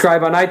can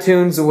subscribe on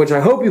iTunes, which I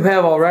hope you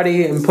have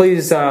already, and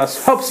please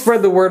help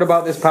spread the word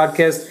about this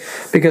podcast,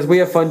 because we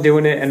have fun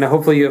doing it, and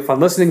hopefully you have fun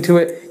listening to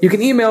it. You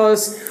can email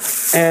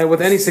us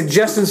with any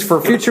suggestions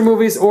for future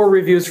movies or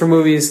reviews for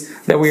movies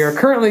that we are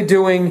currently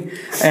doing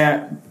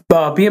at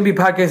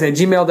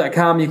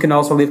bmbpodcast@gmail.com. You can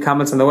also leave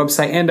comments on the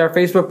website and our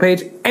Facebook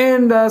page,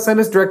 and send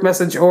us direct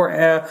message or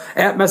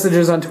at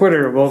messages on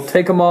Twitter. We'll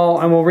take them all,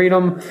 and we'll read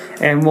them,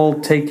 and we'll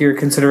take your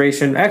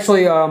consideration.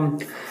 Actually,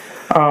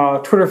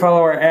 Twitter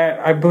follower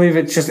I believe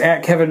it's just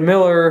at Kevin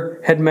Miller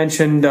had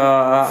mentioned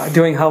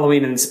doing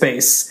Halloween in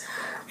space.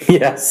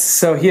 Yes.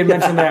 So he had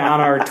mentioned that on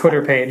our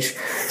Twitter page.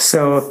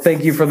 So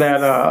thank you for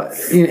that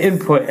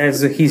input, as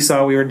he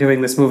saw we were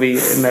doing this movie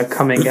in the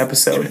coming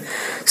episode.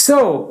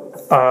 So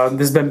this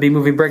has been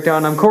B-Movie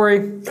Breakdown. I'm Corey.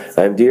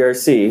 I'm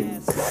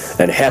DRC.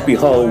 And happy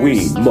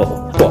Halloween,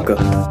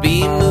 motherfucker.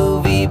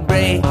 B-Movie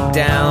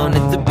Breakdown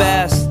at the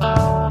best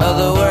of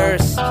the worst.